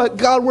guess what?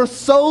 God, we're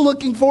so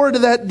looking forward to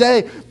that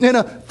day in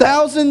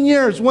 1,000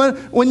 years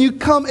when you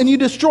come and you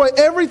destroy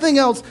everything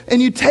else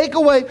and you take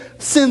away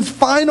sin's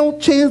final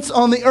chance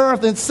on the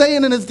earth, and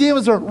Satan and his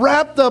demons are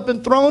wrapped up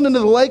and thrown into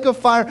the lake of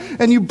fire,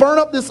 and you burn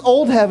up this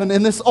old heaven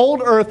and this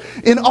old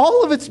earth in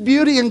all of its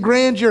beauty and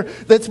grandeur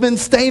that's been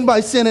stained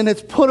by sin, and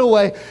it's put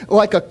away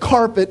like a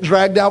carpet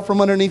dragged out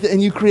from underneath it,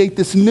 and you create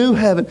this new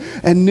heaven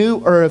and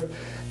new earth,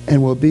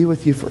 and will be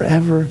with you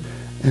forever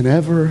and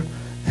ever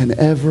and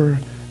ever.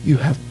 You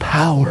have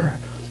power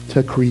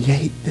to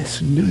create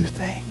this new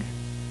thing.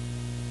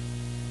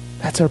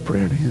 That's our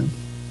prayer to him.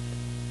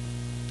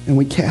 And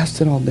we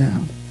cast it all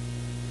down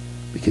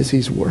because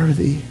he's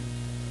worthy.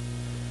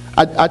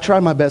 I try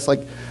my best.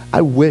 Like,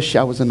 I wish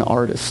I was an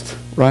artist,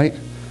 right?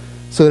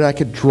 So that I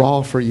could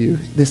draw for you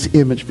this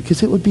image,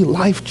 because it would be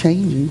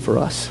life-changing for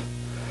us.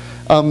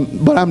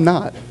 But I'm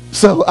not.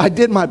 So I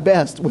did my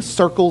best with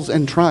circles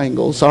and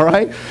triangles, all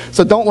right?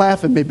 So don't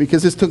laugh at me,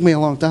 because this took me a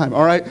long time,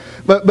 all right?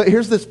 But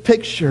here's this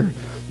picture,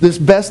 this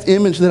best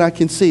image that I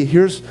can see.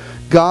 Here's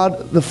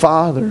God the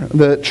Father,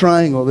 the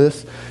triangle.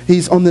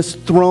 He's on this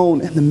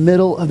throne in the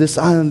middle of this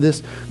island,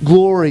 this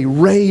glory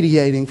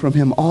radiating from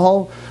him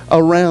all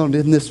around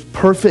in this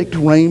perfect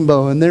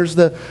rainbow. And there's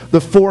the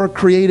four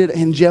created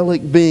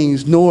angelic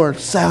beings,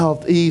 north,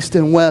 south, east,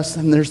 and west.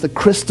 And there's the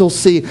crystal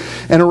sea.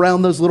 And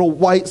around those little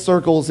white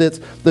circles, it's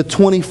the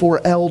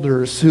 24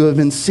 elders who have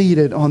been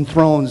seated on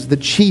thrones, the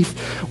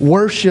chief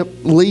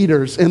worship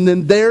leaders. And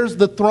then there's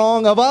the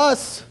throng of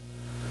us.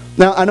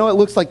 Now, I know it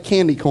looks like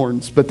candy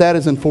corns, but that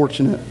is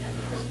unfortunate.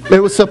 It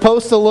was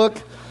supposed to look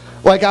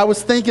like, I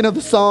was thinking of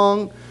the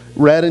song,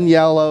 red and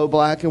yellow,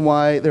 black and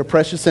white, they're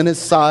precious in his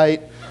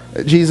sight.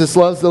 Jesus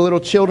loves the little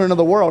children of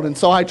the world. And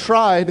so I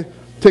tried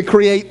to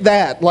create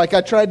that. Like,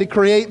 I tried to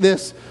create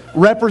this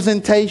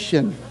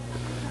representation.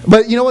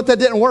 But you know what? That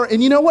didn't work.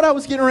 And you know what I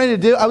was getting ready to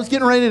do? I was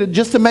getting ready to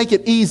just to make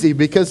it easy,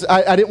 because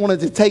I didn't want it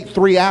to take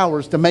 3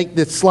 hours to make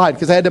this slide,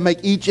 because I had to make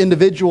each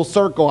individual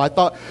circle. I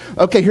thought,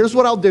 okay, here's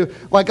what I'll do.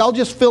 Like, I'll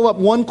just fill up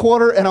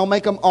 1/4 and I'll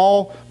make them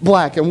all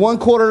black, and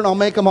 1/4 and I'll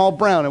make them all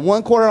brown, and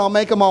 1/4 and I'll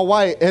make them all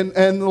white. And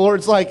the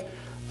Lord's like,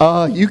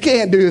 you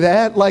can't do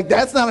that. Like,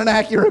 that's not an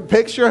accurate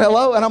picture.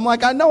 Hello? And I'm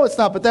like, I know it's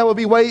not, but that would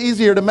be way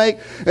easier to make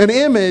an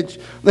image.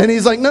 And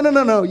he's like,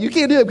 no, you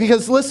can't do it,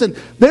 because listen,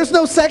 there's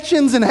no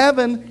sections in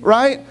heaven,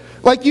 right?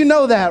 Like, you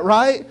know that,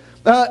 right?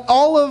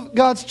 All of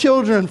God's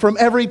children from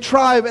every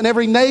tribe and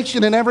every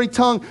nation and every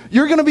tongue,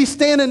 you're going to be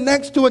standing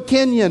next to a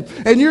Kenyan,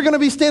 and you're going to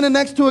be standing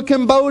next to a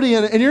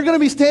Cambodian, and you're going to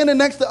be standing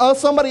next to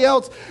somebody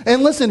else.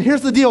 And listen,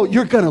 here's the deal.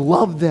 You're going to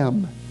love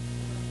them.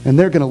 And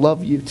they're going to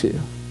love you too.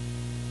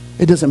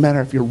 It doesn't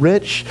matter if you're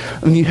rich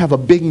and you have a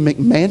big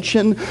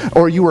McMansion,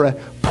 or you are a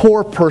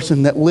poor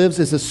person that lives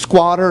as a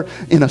squatter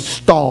in a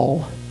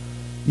stall.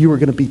 You are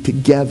going to be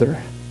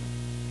together.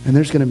 And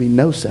there's going to be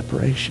no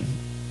separation.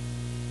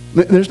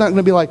 There's not going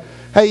to be like,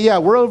 hey, yeah,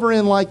 we're over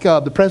in like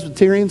the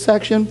Presbyterian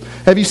section.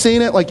 Have you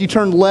seen it? Like you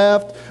turn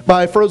left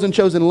by Frozen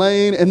Chosen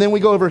Lane, and then we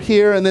go over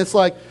here, and it's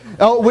like,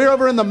 oh, we're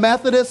over in the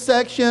Methodist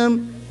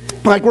section.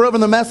 Like we're over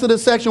in the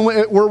Methodist section.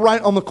 We're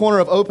right on the corner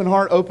of Open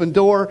Heart, Open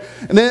Door.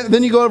 And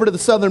then you go over to the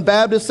Southern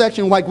Baptist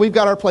section. Like we've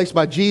got our place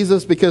by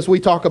Jesus because we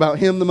talk about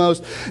Him the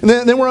most. And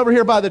then we're over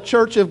here by the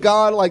Church of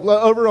God. Like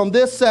over on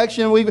this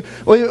section, we've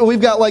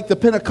got like the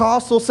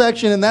Pentecostal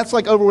section. And that's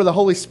like over where the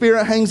Holy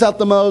Spirit hangs out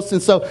the most.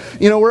 And so,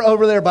 we're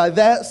over there by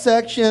that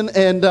section.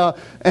 And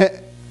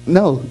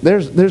no,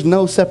 there's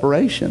no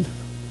separation.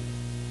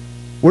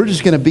 We're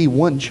just going to be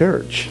one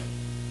church.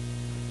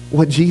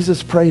 What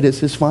Jesus prayed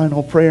is His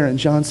final prayer in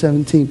John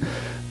 17.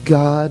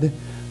 God,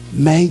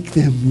 make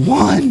them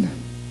one.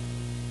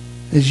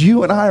 As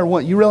you and I are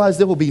one. You realize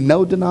there will be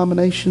no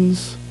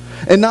denominations?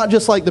 And not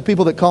just like the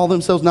people that call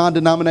themselves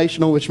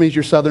non-denominational, which means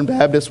you're Southern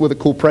Baptist with a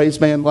cool praise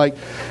band. Like,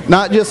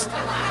 not just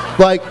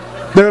like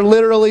there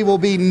literally will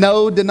be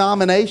no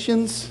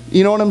denominations.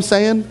 You know what I'm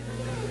saying?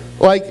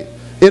 Like,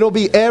 it'll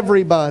be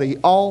everybody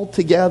all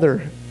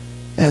together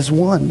as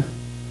one.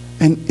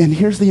 And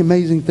here's the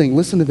amazing thing.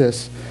 Listen to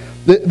this.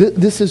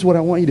 This is what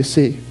I want you to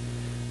see.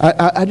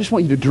 I just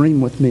want you to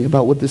dream with me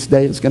about what this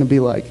day is going to be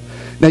like.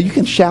 Now, you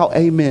can shout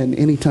amen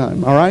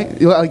anytime, all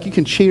right? Like you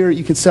can cheer,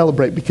 you can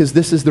celebrate, because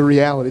this is the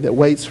reality that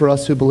waits for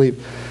us who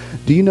believe.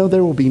 Do you know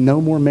there will be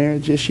no more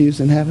marriage issues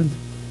in heaven?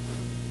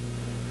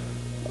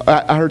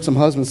 I heard some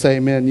husbands say,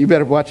 amen. You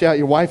better watch out.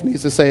 Your wife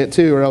needs to say it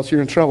too, or else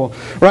you're in trouble,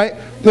 right?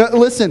 Now,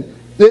 listen.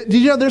 Do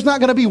you know there's not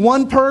going to be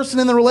one person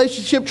in the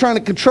relationship trying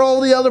to control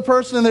the other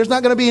person, and there's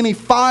not going to be any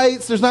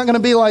fights. There's not going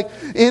to be like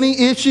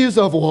any issues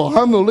of, well,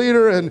 I'm the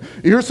leader and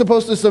you're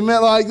supposed to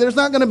submit. Like, there's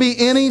not going to be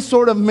any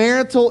sort of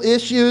marital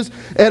issues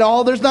at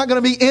all. There's not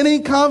going to be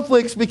any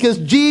conflicts because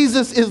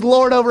Jesus is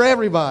Lord over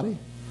everybody.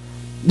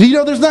 Do you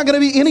know there's not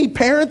going to be any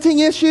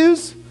parenting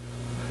issues?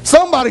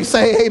 Somebody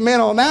say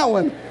amen on that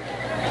one.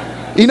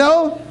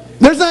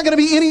 There's not going to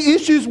be any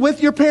issues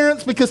with your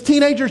parents because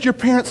teenagers, your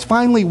parents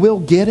finally will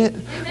get it.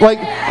 Like,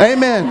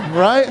 amen,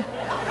 right?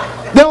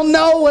 They'll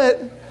know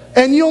it,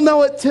 and you'll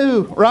know it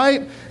too,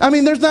 right? I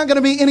mean, there's not going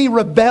to be any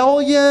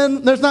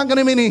rebellion. There's not going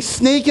to be any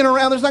sneaking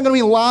around. There's not going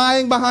to be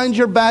lying behind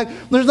your back.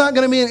 There's not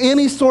going to be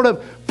any sort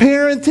of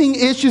parenting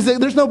issues.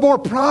 There's no more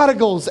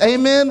prodigals,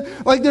 amen?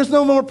 Like, there's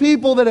no more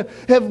people that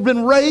have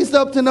been raised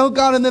up to know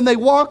God, and then they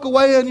walk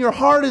away, and your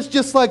heart is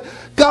just like,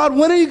 God,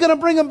 when are you going to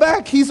bring them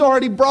back? He's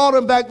already brought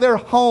them back. They're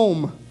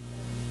home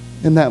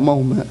in that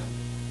moment.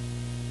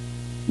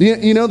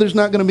 You know there's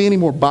not going to be any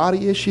more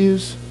body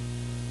issues?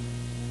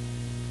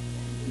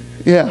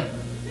 Yeah.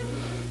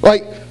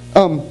 Like,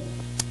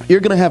 you're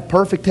going to have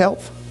perfect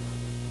health.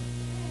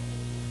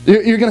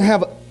 You're going to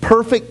have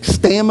perfect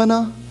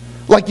stamina.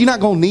 Like, you're not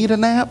going to need a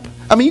nap.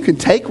 I mean, you can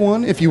take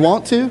one if you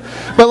want to,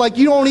 but like,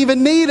 you don't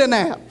even need a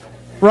nap,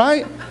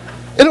 right?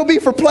 It'll be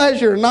for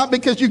pleasure, not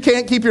because you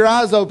can't keep your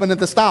eyes open at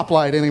the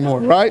stoplight anymore,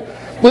 right?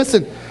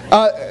 Listen,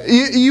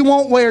 you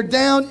won't wear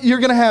down. You're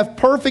going to have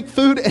perfect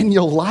food, and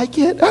you'll like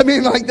it. I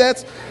mean, like,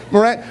 that's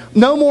right.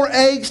 No more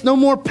aches, no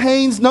more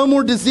pains, no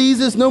more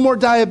diseases, no more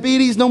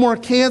diabetes, no more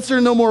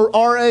cancer, no more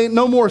RA,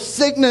 no more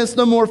sickness,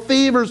 no more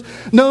fevers,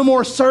 no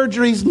more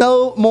surgeries,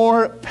 no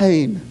more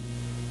pain.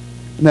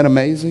 Isn't that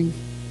amazing?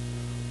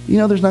 You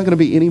know there's not going to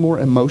be any more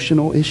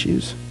emotional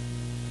issues.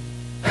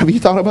 Have you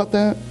thought about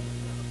that?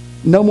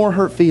 No more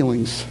hurt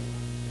feelings.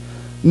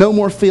 No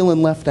more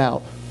feeling left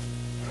out.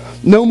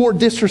 No more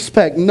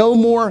disrespect. No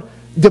more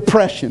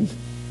depression.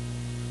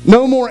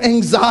 No more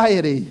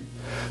anxiety.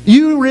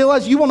 You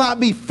realize you will not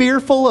be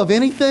fearful of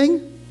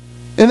anything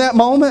in that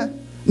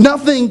moment?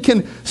 Nothing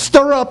can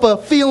stir up a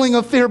feeling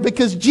of fear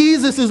because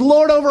Jesus is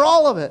Lord over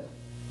all of it.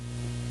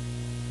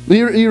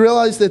 You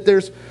realize that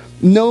there's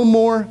no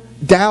more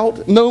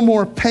doubt, no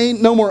more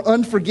pain, no more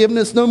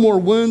unforgiveness, no more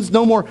wounds,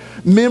 no more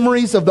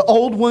memories of the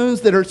old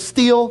wounds that are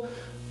still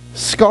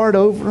scarred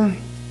over.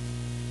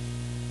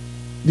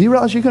 Do you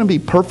realize you're going to be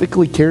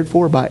perfectly cared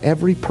for by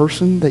every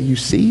person that you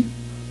see?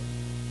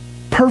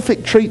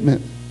 Perfect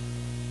treatment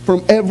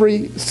from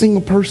every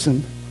single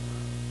person.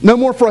 No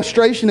more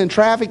frustration in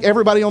traffic.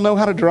 Everybody will know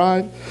how to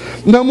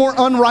drive. No more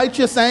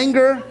unrighteous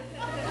anger.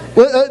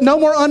 No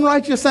more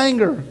unrighteous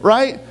anger,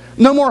 right?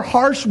 No more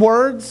harsh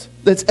words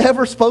that's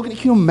ever spoken.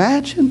 Can you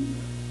imagine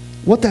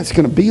what that's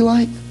going to be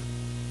like?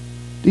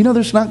 Do you know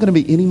there's not going to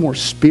be any more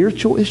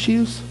spiritual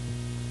issues?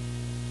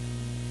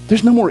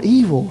 There's no more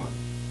evil.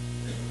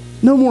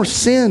 No more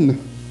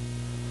sin.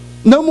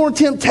 No more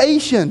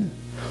temptation.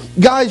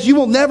 Guys, you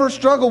will never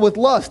struggle with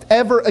lust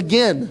ever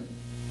again.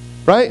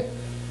 Right?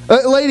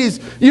 Ladies,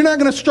 you're not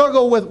going to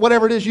struggle with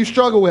whatever it is you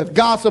struggle with,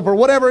 gossip or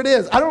whatever it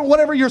is.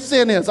 Whatever your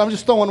sin is. I'm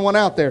just throwing one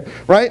out there,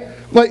 right?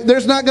 Like,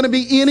 there's not going to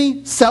be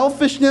any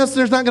selfishness.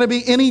 There's not going to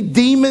be any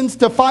demons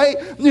to fight.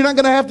 You're not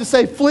going to have to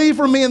say, flee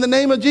from me in the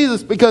name of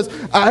Jesus because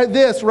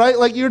right?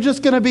 Like, you're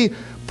just going to be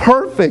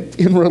perfect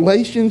in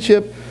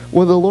relationship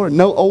with the Lord.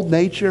 No old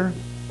nature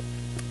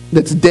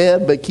that's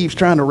dead but keeps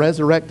trying to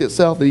resurrect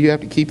itself that you have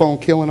to keep on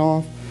killing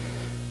off.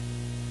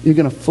 You're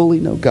going to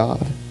fully know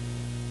God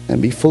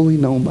and be fully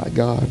known by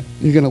God.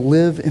 You're going to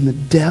live in the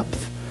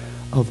depth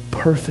of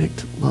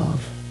perfect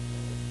love,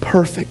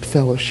 perfect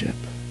fellowship,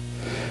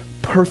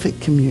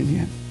 perfect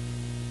communion,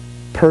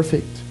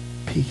 perfect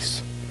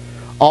peace.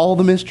 All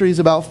the mysteries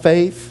about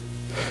faith,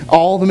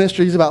 all the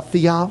mysteries about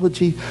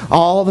theology,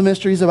 all the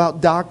mysteries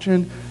about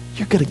doctrine,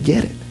 you're going to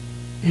get it.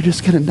 You're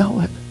just going to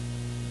know it.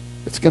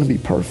 It's going to be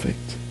perfect.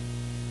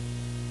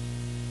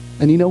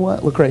 And you know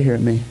what? Look right here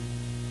at me.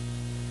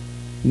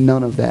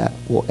 None of that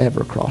will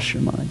ever cross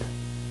your mind.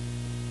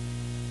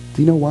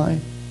 Do you know why?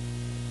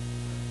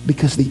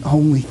 Because the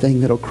only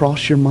thing that'll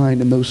cross your mind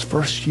in those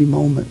first few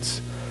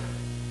moments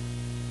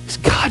is,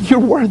 God, you're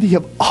worthy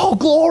of all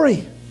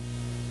glory.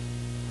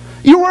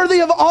 You're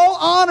worthy of all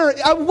honor.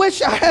 I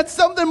wish I had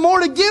something more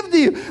to give to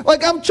you.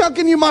 Like, I'm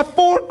chucking you my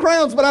 4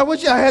 crowns, but I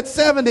wish I had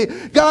 70.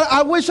 God,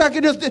 I wish I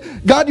could just...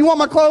 God, you want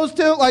my clothes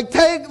too? Like,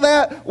 take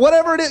that,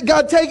 whatever it is.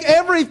 God, take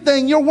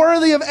everything. You're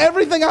worthy of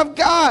everything I've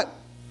got.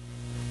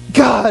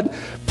 God,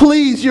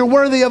 please, you're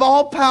worthy of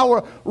all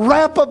power.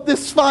 Wrap up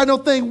this final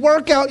thing.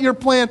 Work out your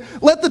plan.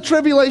 Let the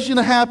tribulation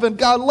happen.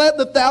 God, let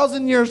the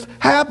 1,000 years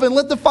happen.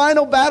 Let the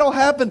final battle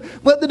happen.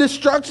 Let the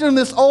destruction of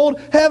this old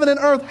heaven and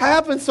earth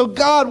happen. So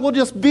God, we'll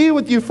just be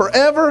with you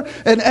forever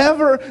and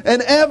ever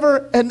and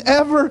ever and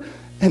ever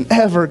and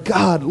ever.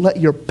 God, let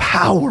your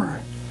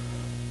power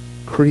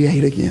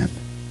create again.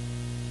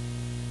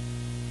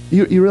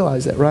 You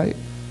realize that, right?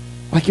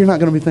 Like, you're not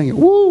going to be thinking,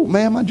 woo,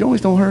 man, my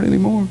joints don't hurt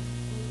anymore.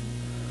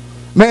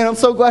 Man, I'm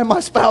so glad my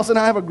spouse and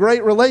I have a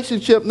great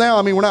relationship now.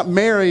 I mean, we're not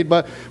married,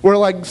 but we're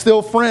like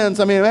still friends.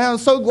 I mean, man, I'm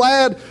so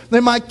glad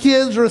that my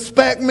kids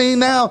respect me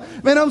now.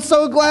 Man, I'm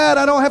so glad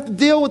I don't have to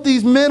deal with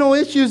these mental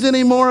issues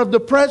anymore of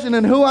depression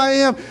and who I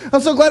am.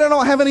 I'm so glad I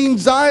don't have any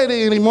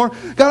anxiety anymore.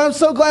 God, I'm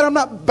so glad I'm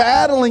not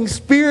battling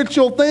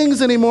spiritual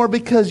things anymore,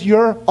 because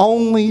your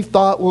only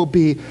thought will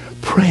be,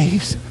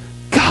 praise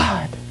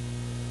God.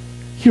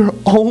 You're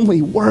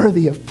only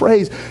worthy of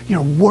praise.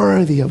 You're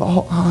worthy of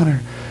all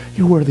honor.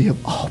 You're worthy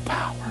of all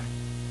power.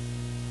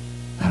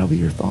 That'll be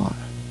your thought.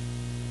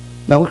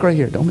 Now look right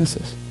here. Don't miss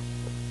this.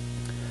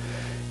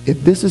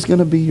 If this is going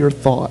to be your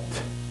thought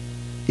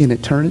in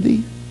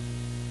eternity,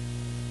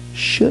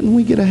 shouldn't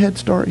we get a head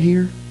start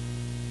here?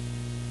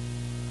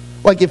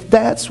 Like, if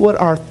that's what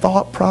our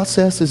thought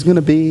process is going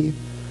to be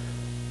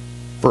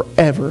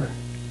forever,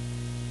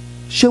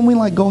 shouldn't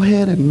we go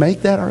ahead and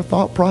make that our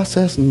thought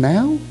process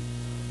now?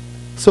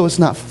 So it's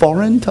not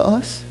foreign to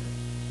us?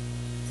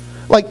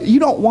 Like, you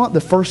don't want the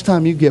first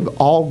time you give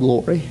all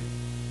glory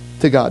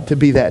to God to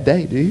be that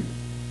day, do you?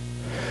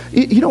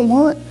 You don't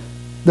want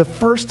the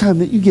first time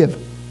that you give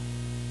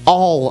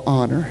all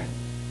honor,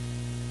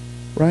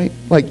 right?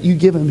 Like, you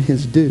give him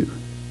his due.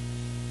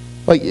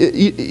 Like,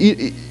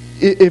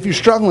 if you're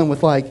struggling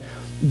with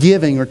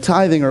giving or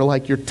tithing or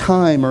your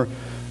time or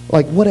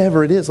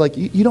whatever it is,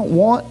 you don't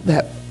want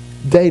that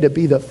day to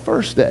be the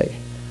first day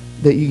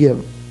that you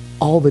give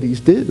all that he's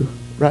due,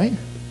 right?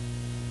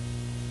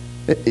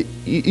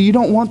 You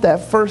don't want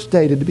that first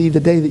day to be the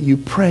day that you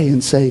pray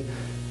and say,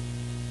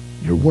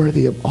 you're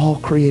worthy of all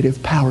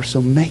creative power,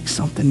 so make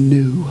something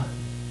new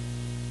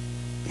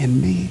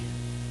in me.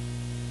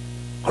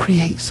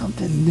 Create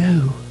something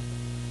new.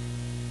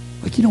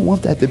 You don't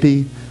want that to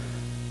be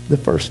the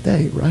first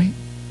day, right?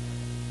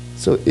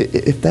 So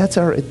if that's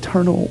our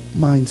eternal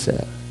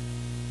mindset,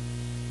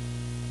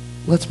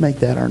 let's make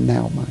that our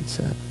now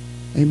mindset.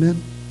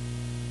 Amen?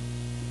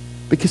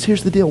 Because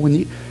here's the deal.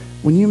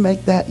 When you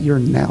make that your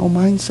now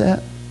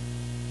mindset,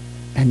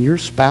 and your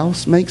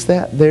spouse makes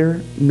that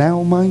their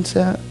now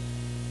mindset,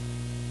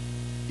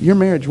 your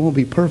marriage won't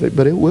be perfect,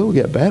 but it will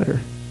get better.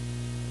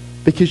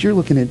 Because you're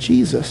looking at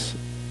Jesus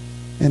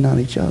and not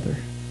each other.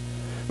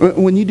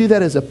 When you do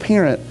that as a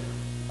parent,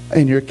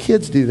 and your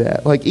kids do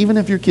that, even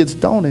if your kids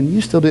don't and you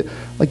still do,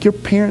 your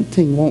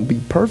parenting won't be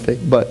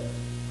perfect, but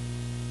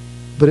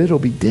it'll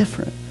be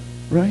different,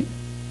 right?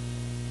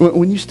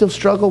 When you still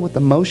struggle with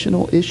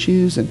emotional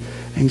issues and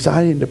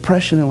anxiety and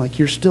depression, and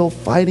you're still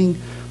fighting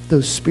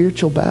those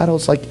spiritual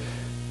battles,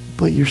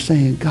 but you're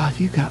saying, God,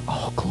 you got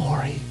all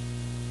glory.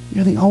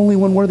 You're the only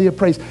one worthy of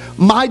praise.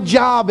 My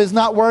job is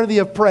not worthy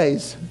of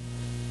praise.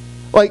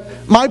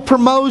 My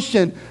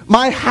promotion,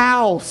 my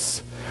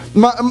house,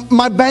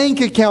 my bank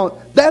account,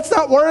 that's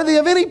not worthy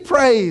of any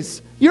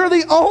praise. You're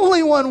the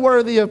only one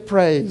worthy of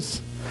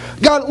praise.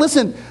 God,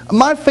 listen,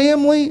 my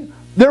family,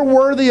 they're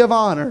worthy of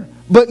honor.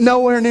 but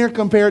nowhere near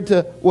compared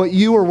to what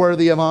you are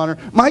worthy of honor.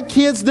 My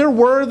kids, they're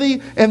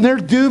worthy and they're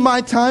due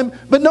my time,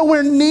 but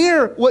nowhere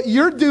near what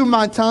you're due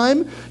my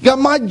time. God,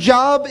 my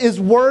job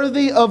is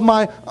worthy of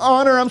my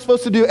honor. I'm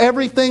supposed to do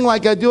everything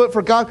like I do it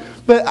for God,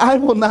 but I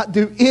will not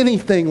do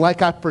anything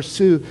like I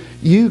pursue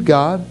you,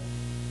 God.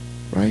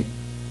 Right?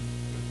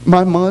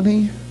 My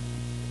money,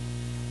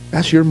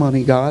 that's your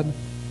money, God.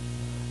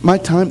 My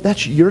time,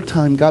 that's your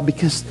time, God,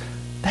 because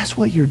that's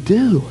what you're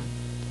due.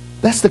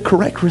 That's the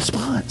correct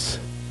response.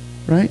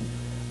 Right?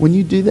 When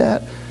you do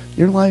that,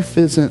 your life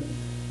isn't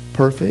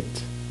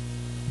perfect,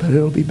 but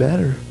it'll be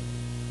better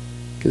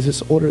because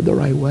it's ordered the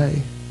right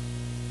way.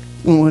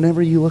 And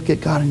whenever you look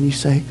at God and you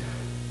say,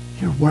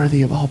 you're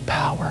worthy of all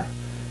power.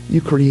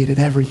 You created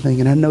everything,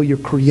 and I know you're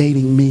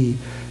creating me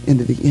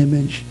into the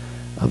image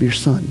of your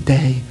Son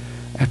day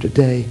after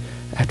day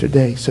after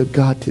day. So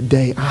God,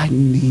 today I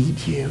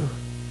need you.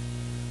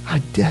 I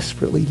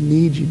desperately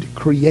need you to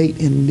create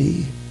in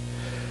me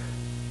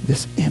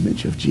this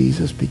image of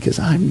Jesus, because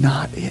I'm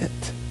not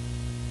it.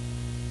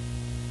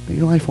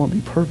 Your life won't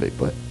be perfect,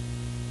 but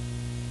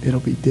it'll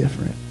be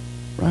different,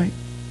 right?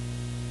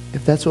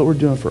 If that's what we're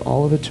doing for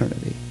all of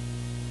eternity,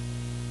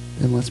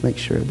 then let's make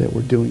sure that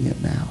we're doing it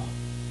now.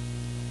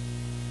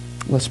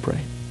 Let's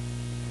pray.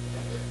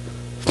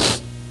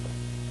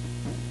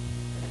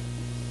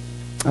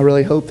 I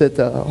really hope that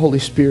the Holy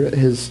Spirit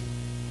has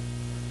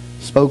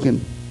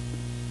spoken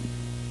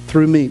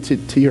through me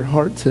to your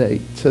heart today,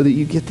 so that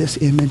you get this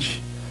image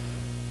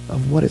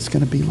of what it's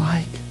going to be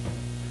like.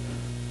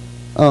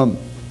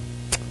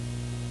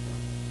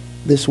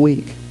 This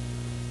week,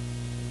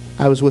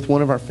 I was with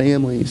one of our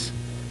families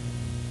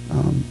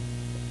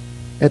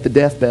at the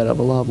deathbed of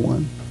a loved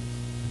one.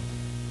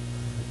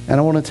 And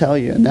I want to tell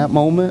you, in that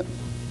moment,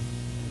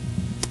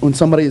 when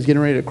somebody is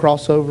getting ready to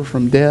cross over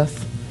from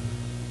death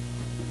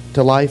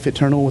to life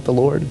eternal with the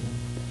Lord,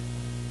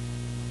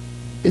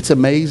 it's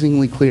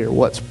amazingly clear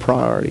what's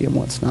priority and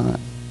what's not.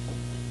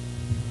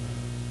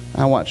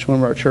 I watched one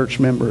of our church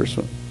members.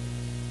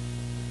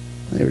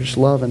 They were just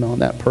loving on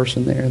that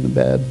person there in the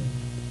bed.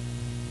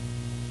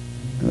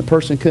 And the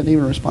person couldn't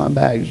even respond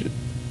back.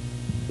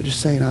 They're just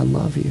saying, I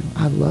love you.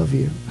 I love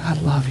you. I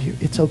love you.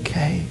 It's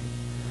okay.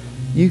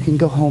 You can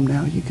go home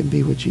now. You can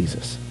be with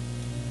Jesus.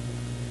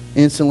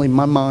 Instantly,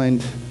 my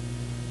mind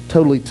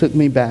totally took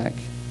me back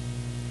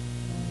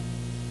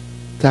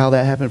to how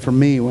that happened for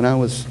me when I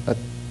was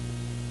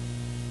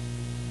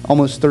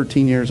almost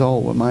 13 years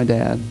old with my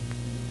dad.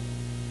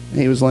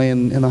 He was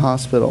laying in the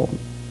hospital,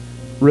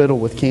 riddled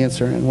with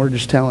cancer, and we're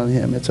just telling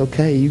him, it's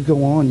okay, you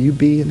go on, you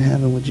be in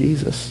heaven with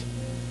Jesus.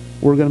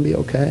 We're going to be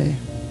okay.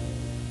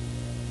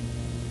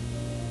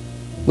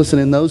 Listen,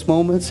 in those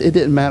moments, it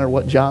didn't matter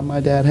what job my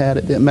dad had.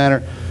 It didn't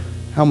matter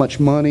how much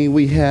money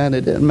we had.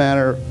 It didn't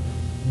matter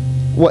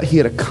what he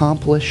had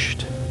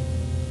accomplished.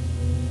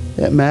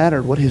 It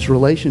mattered what his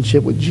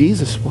relationship with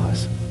Jesus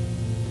was.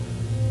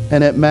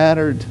 And it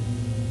mattered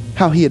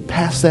how he had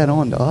passed that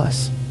on to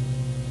us.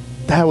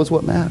 That was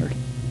what mattered.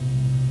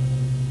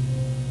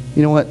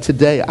 You know what?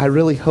 Today, I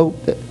really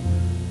hope that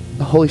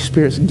the Holy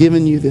Spirit's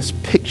given you this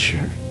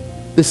picture,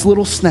 this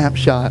little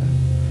snapshot.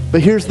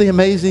 But here's the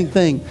amazing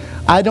thing.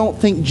 I don't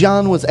think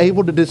John was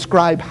able to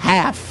describe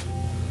half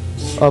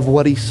of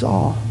what he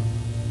saw.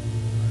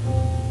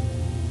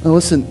 Now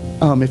listen,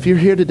 if you're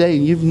here today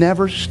and you've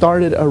never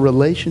started a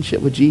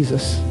relationship with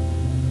Jesus,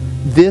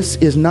 this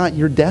is not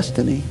your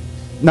destiny.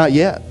 Not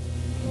yet.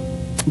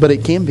 But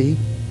it can be.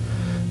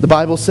 The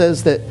Bible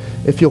says that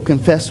if you'll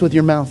confess with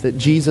your mouth that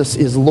Jesus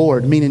is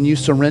Lord, meaning you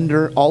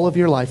surrender all of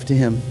your life to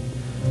Him,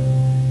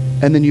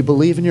 and then you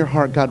believe in your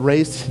heart God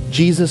raised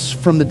Jesus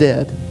from the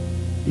dead,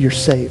 you're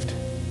saved.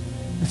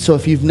 So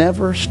if you've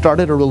never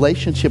started a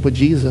relationship with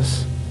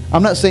Jesus,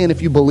 I'm not saying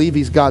if you believe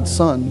He's God's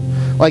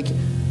Son. Like,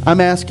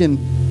 I'm asking,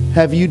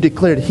 have you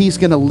declared He's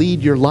going to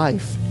lead your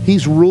life?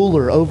 He's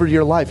ruler over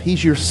your life.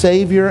 He's your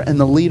Savior and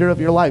the leader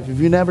of your life. If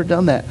you've never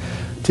done that,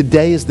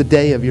 today is the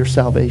day of your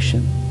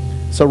salvation.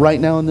 So right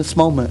now in this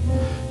moment,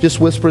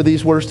 just whisper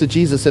these words to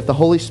Jesus. If the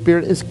Holy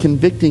Spirit is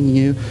convicting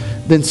you,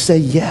 then say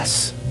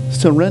yes.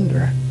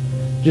 Surrender.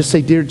 Just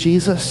say, Dear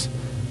Jesus,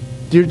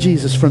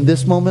 from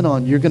this moment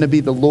on, you're going to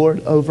be the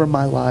Lord over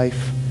my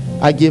life.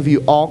 I give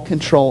you all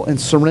control and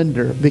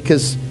surrender,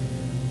 because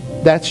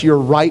that's your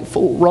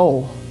rightful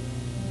role.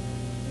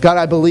 God,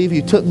 I believe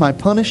you took my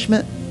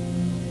punishment,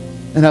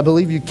 and I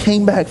believe you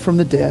came back from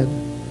the dead.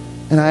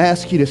 And I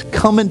ask you to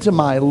come into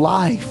my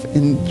life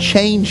and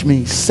change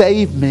me,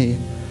 save me,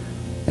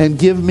 and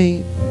give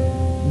me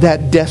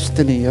that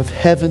destiny of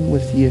heaven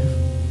with you.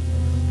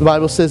 The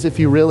Bible says if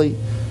you really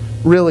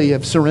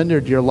have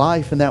surrendered your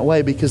life in that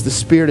way, because the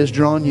Spirit has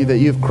drawn you, that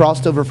you've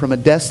crossed over from a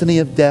destiny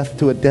of death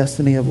to a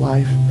destiny of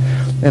life.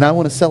 And I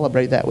want to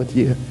celebrate that with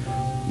you.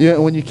 You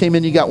know, when you came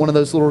in, you got one of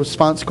those little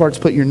response cards,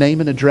 put your name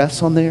and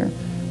address on there.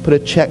 Put a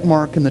check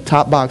mark in the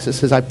top box that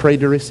says, I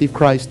prayed to receive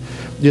Christ.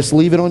 Just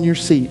leave it on your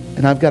seat.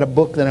 And I've got a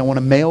book that I want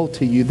to mail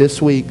to you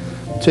this week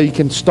so you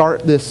can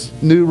start this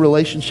new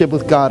relationship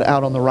with God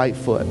out on the right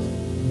foot.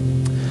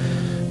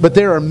 But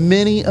there are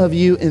many of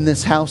you in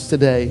this house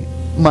today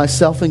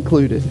myself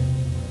included,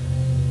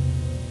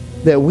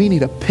 that we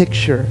need a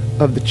picture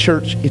of the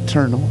church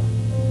eternal.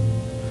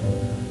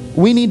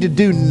 We need to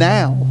do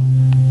now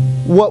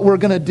what we're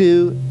going to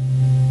do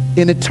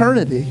in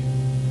eternity.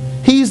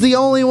 He's the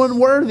only one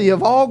worthy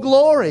of all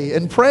glory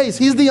and praise.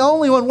 He's the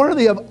only one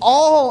worthy of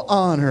all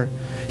honor.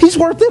 He's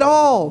worth it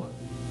all.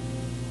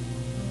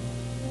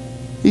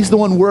 He's the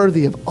one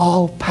worthy of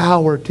all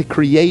power to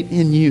create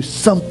in you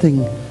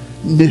something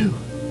new.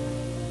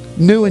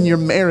 New in your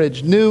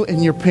marriage, new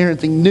in your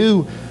parenting,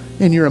 new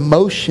in your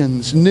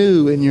emotions,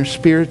 new in your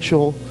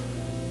spiritual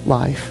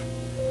life.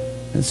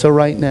 And so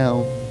right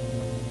now,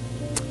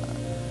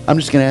 I'm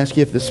just going to ask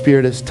you, if the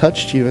Spirit has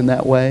touched you in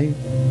that way,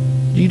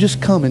 you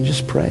just come and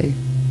just pray.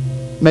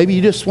 Maybe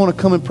you just want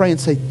to come and pray and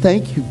say,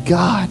 thank you,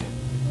 God,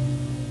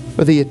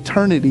 for the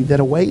eternity that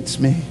awaits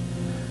me.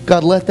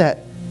 God, let that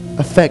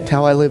affect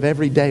how I live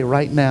every day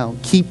right now.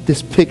 Keep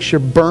this picture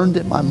burned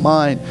in my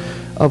mind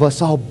of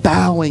us all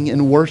bowing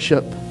in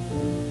worship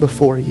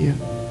before you.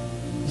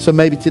 So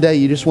maybe today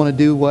you just want to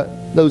do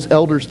what those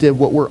elders did,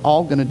 what we're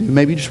all going to do.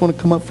 Maybe you just want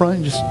to come up front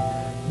and just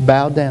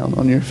bow down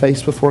on your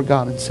face before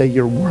God and say,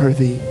 you're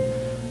worthy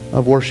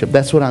of worship.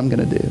 That's what I'm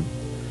going to do.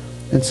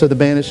 And so the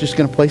band is just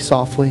going to play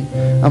softly.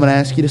 I'm going to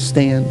ask you to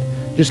stand.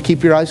 Just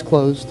keep your eyes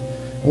closed.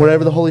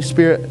 Whatever the Holy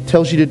Spirit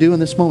tells you to do in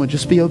this moment,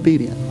 just be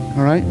obedient.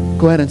 All right?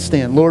 Go ahead and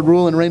stand. Lord,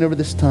 rule and reign over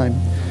this time.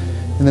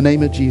 In the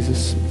name of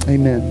Jesus,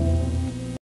 amen.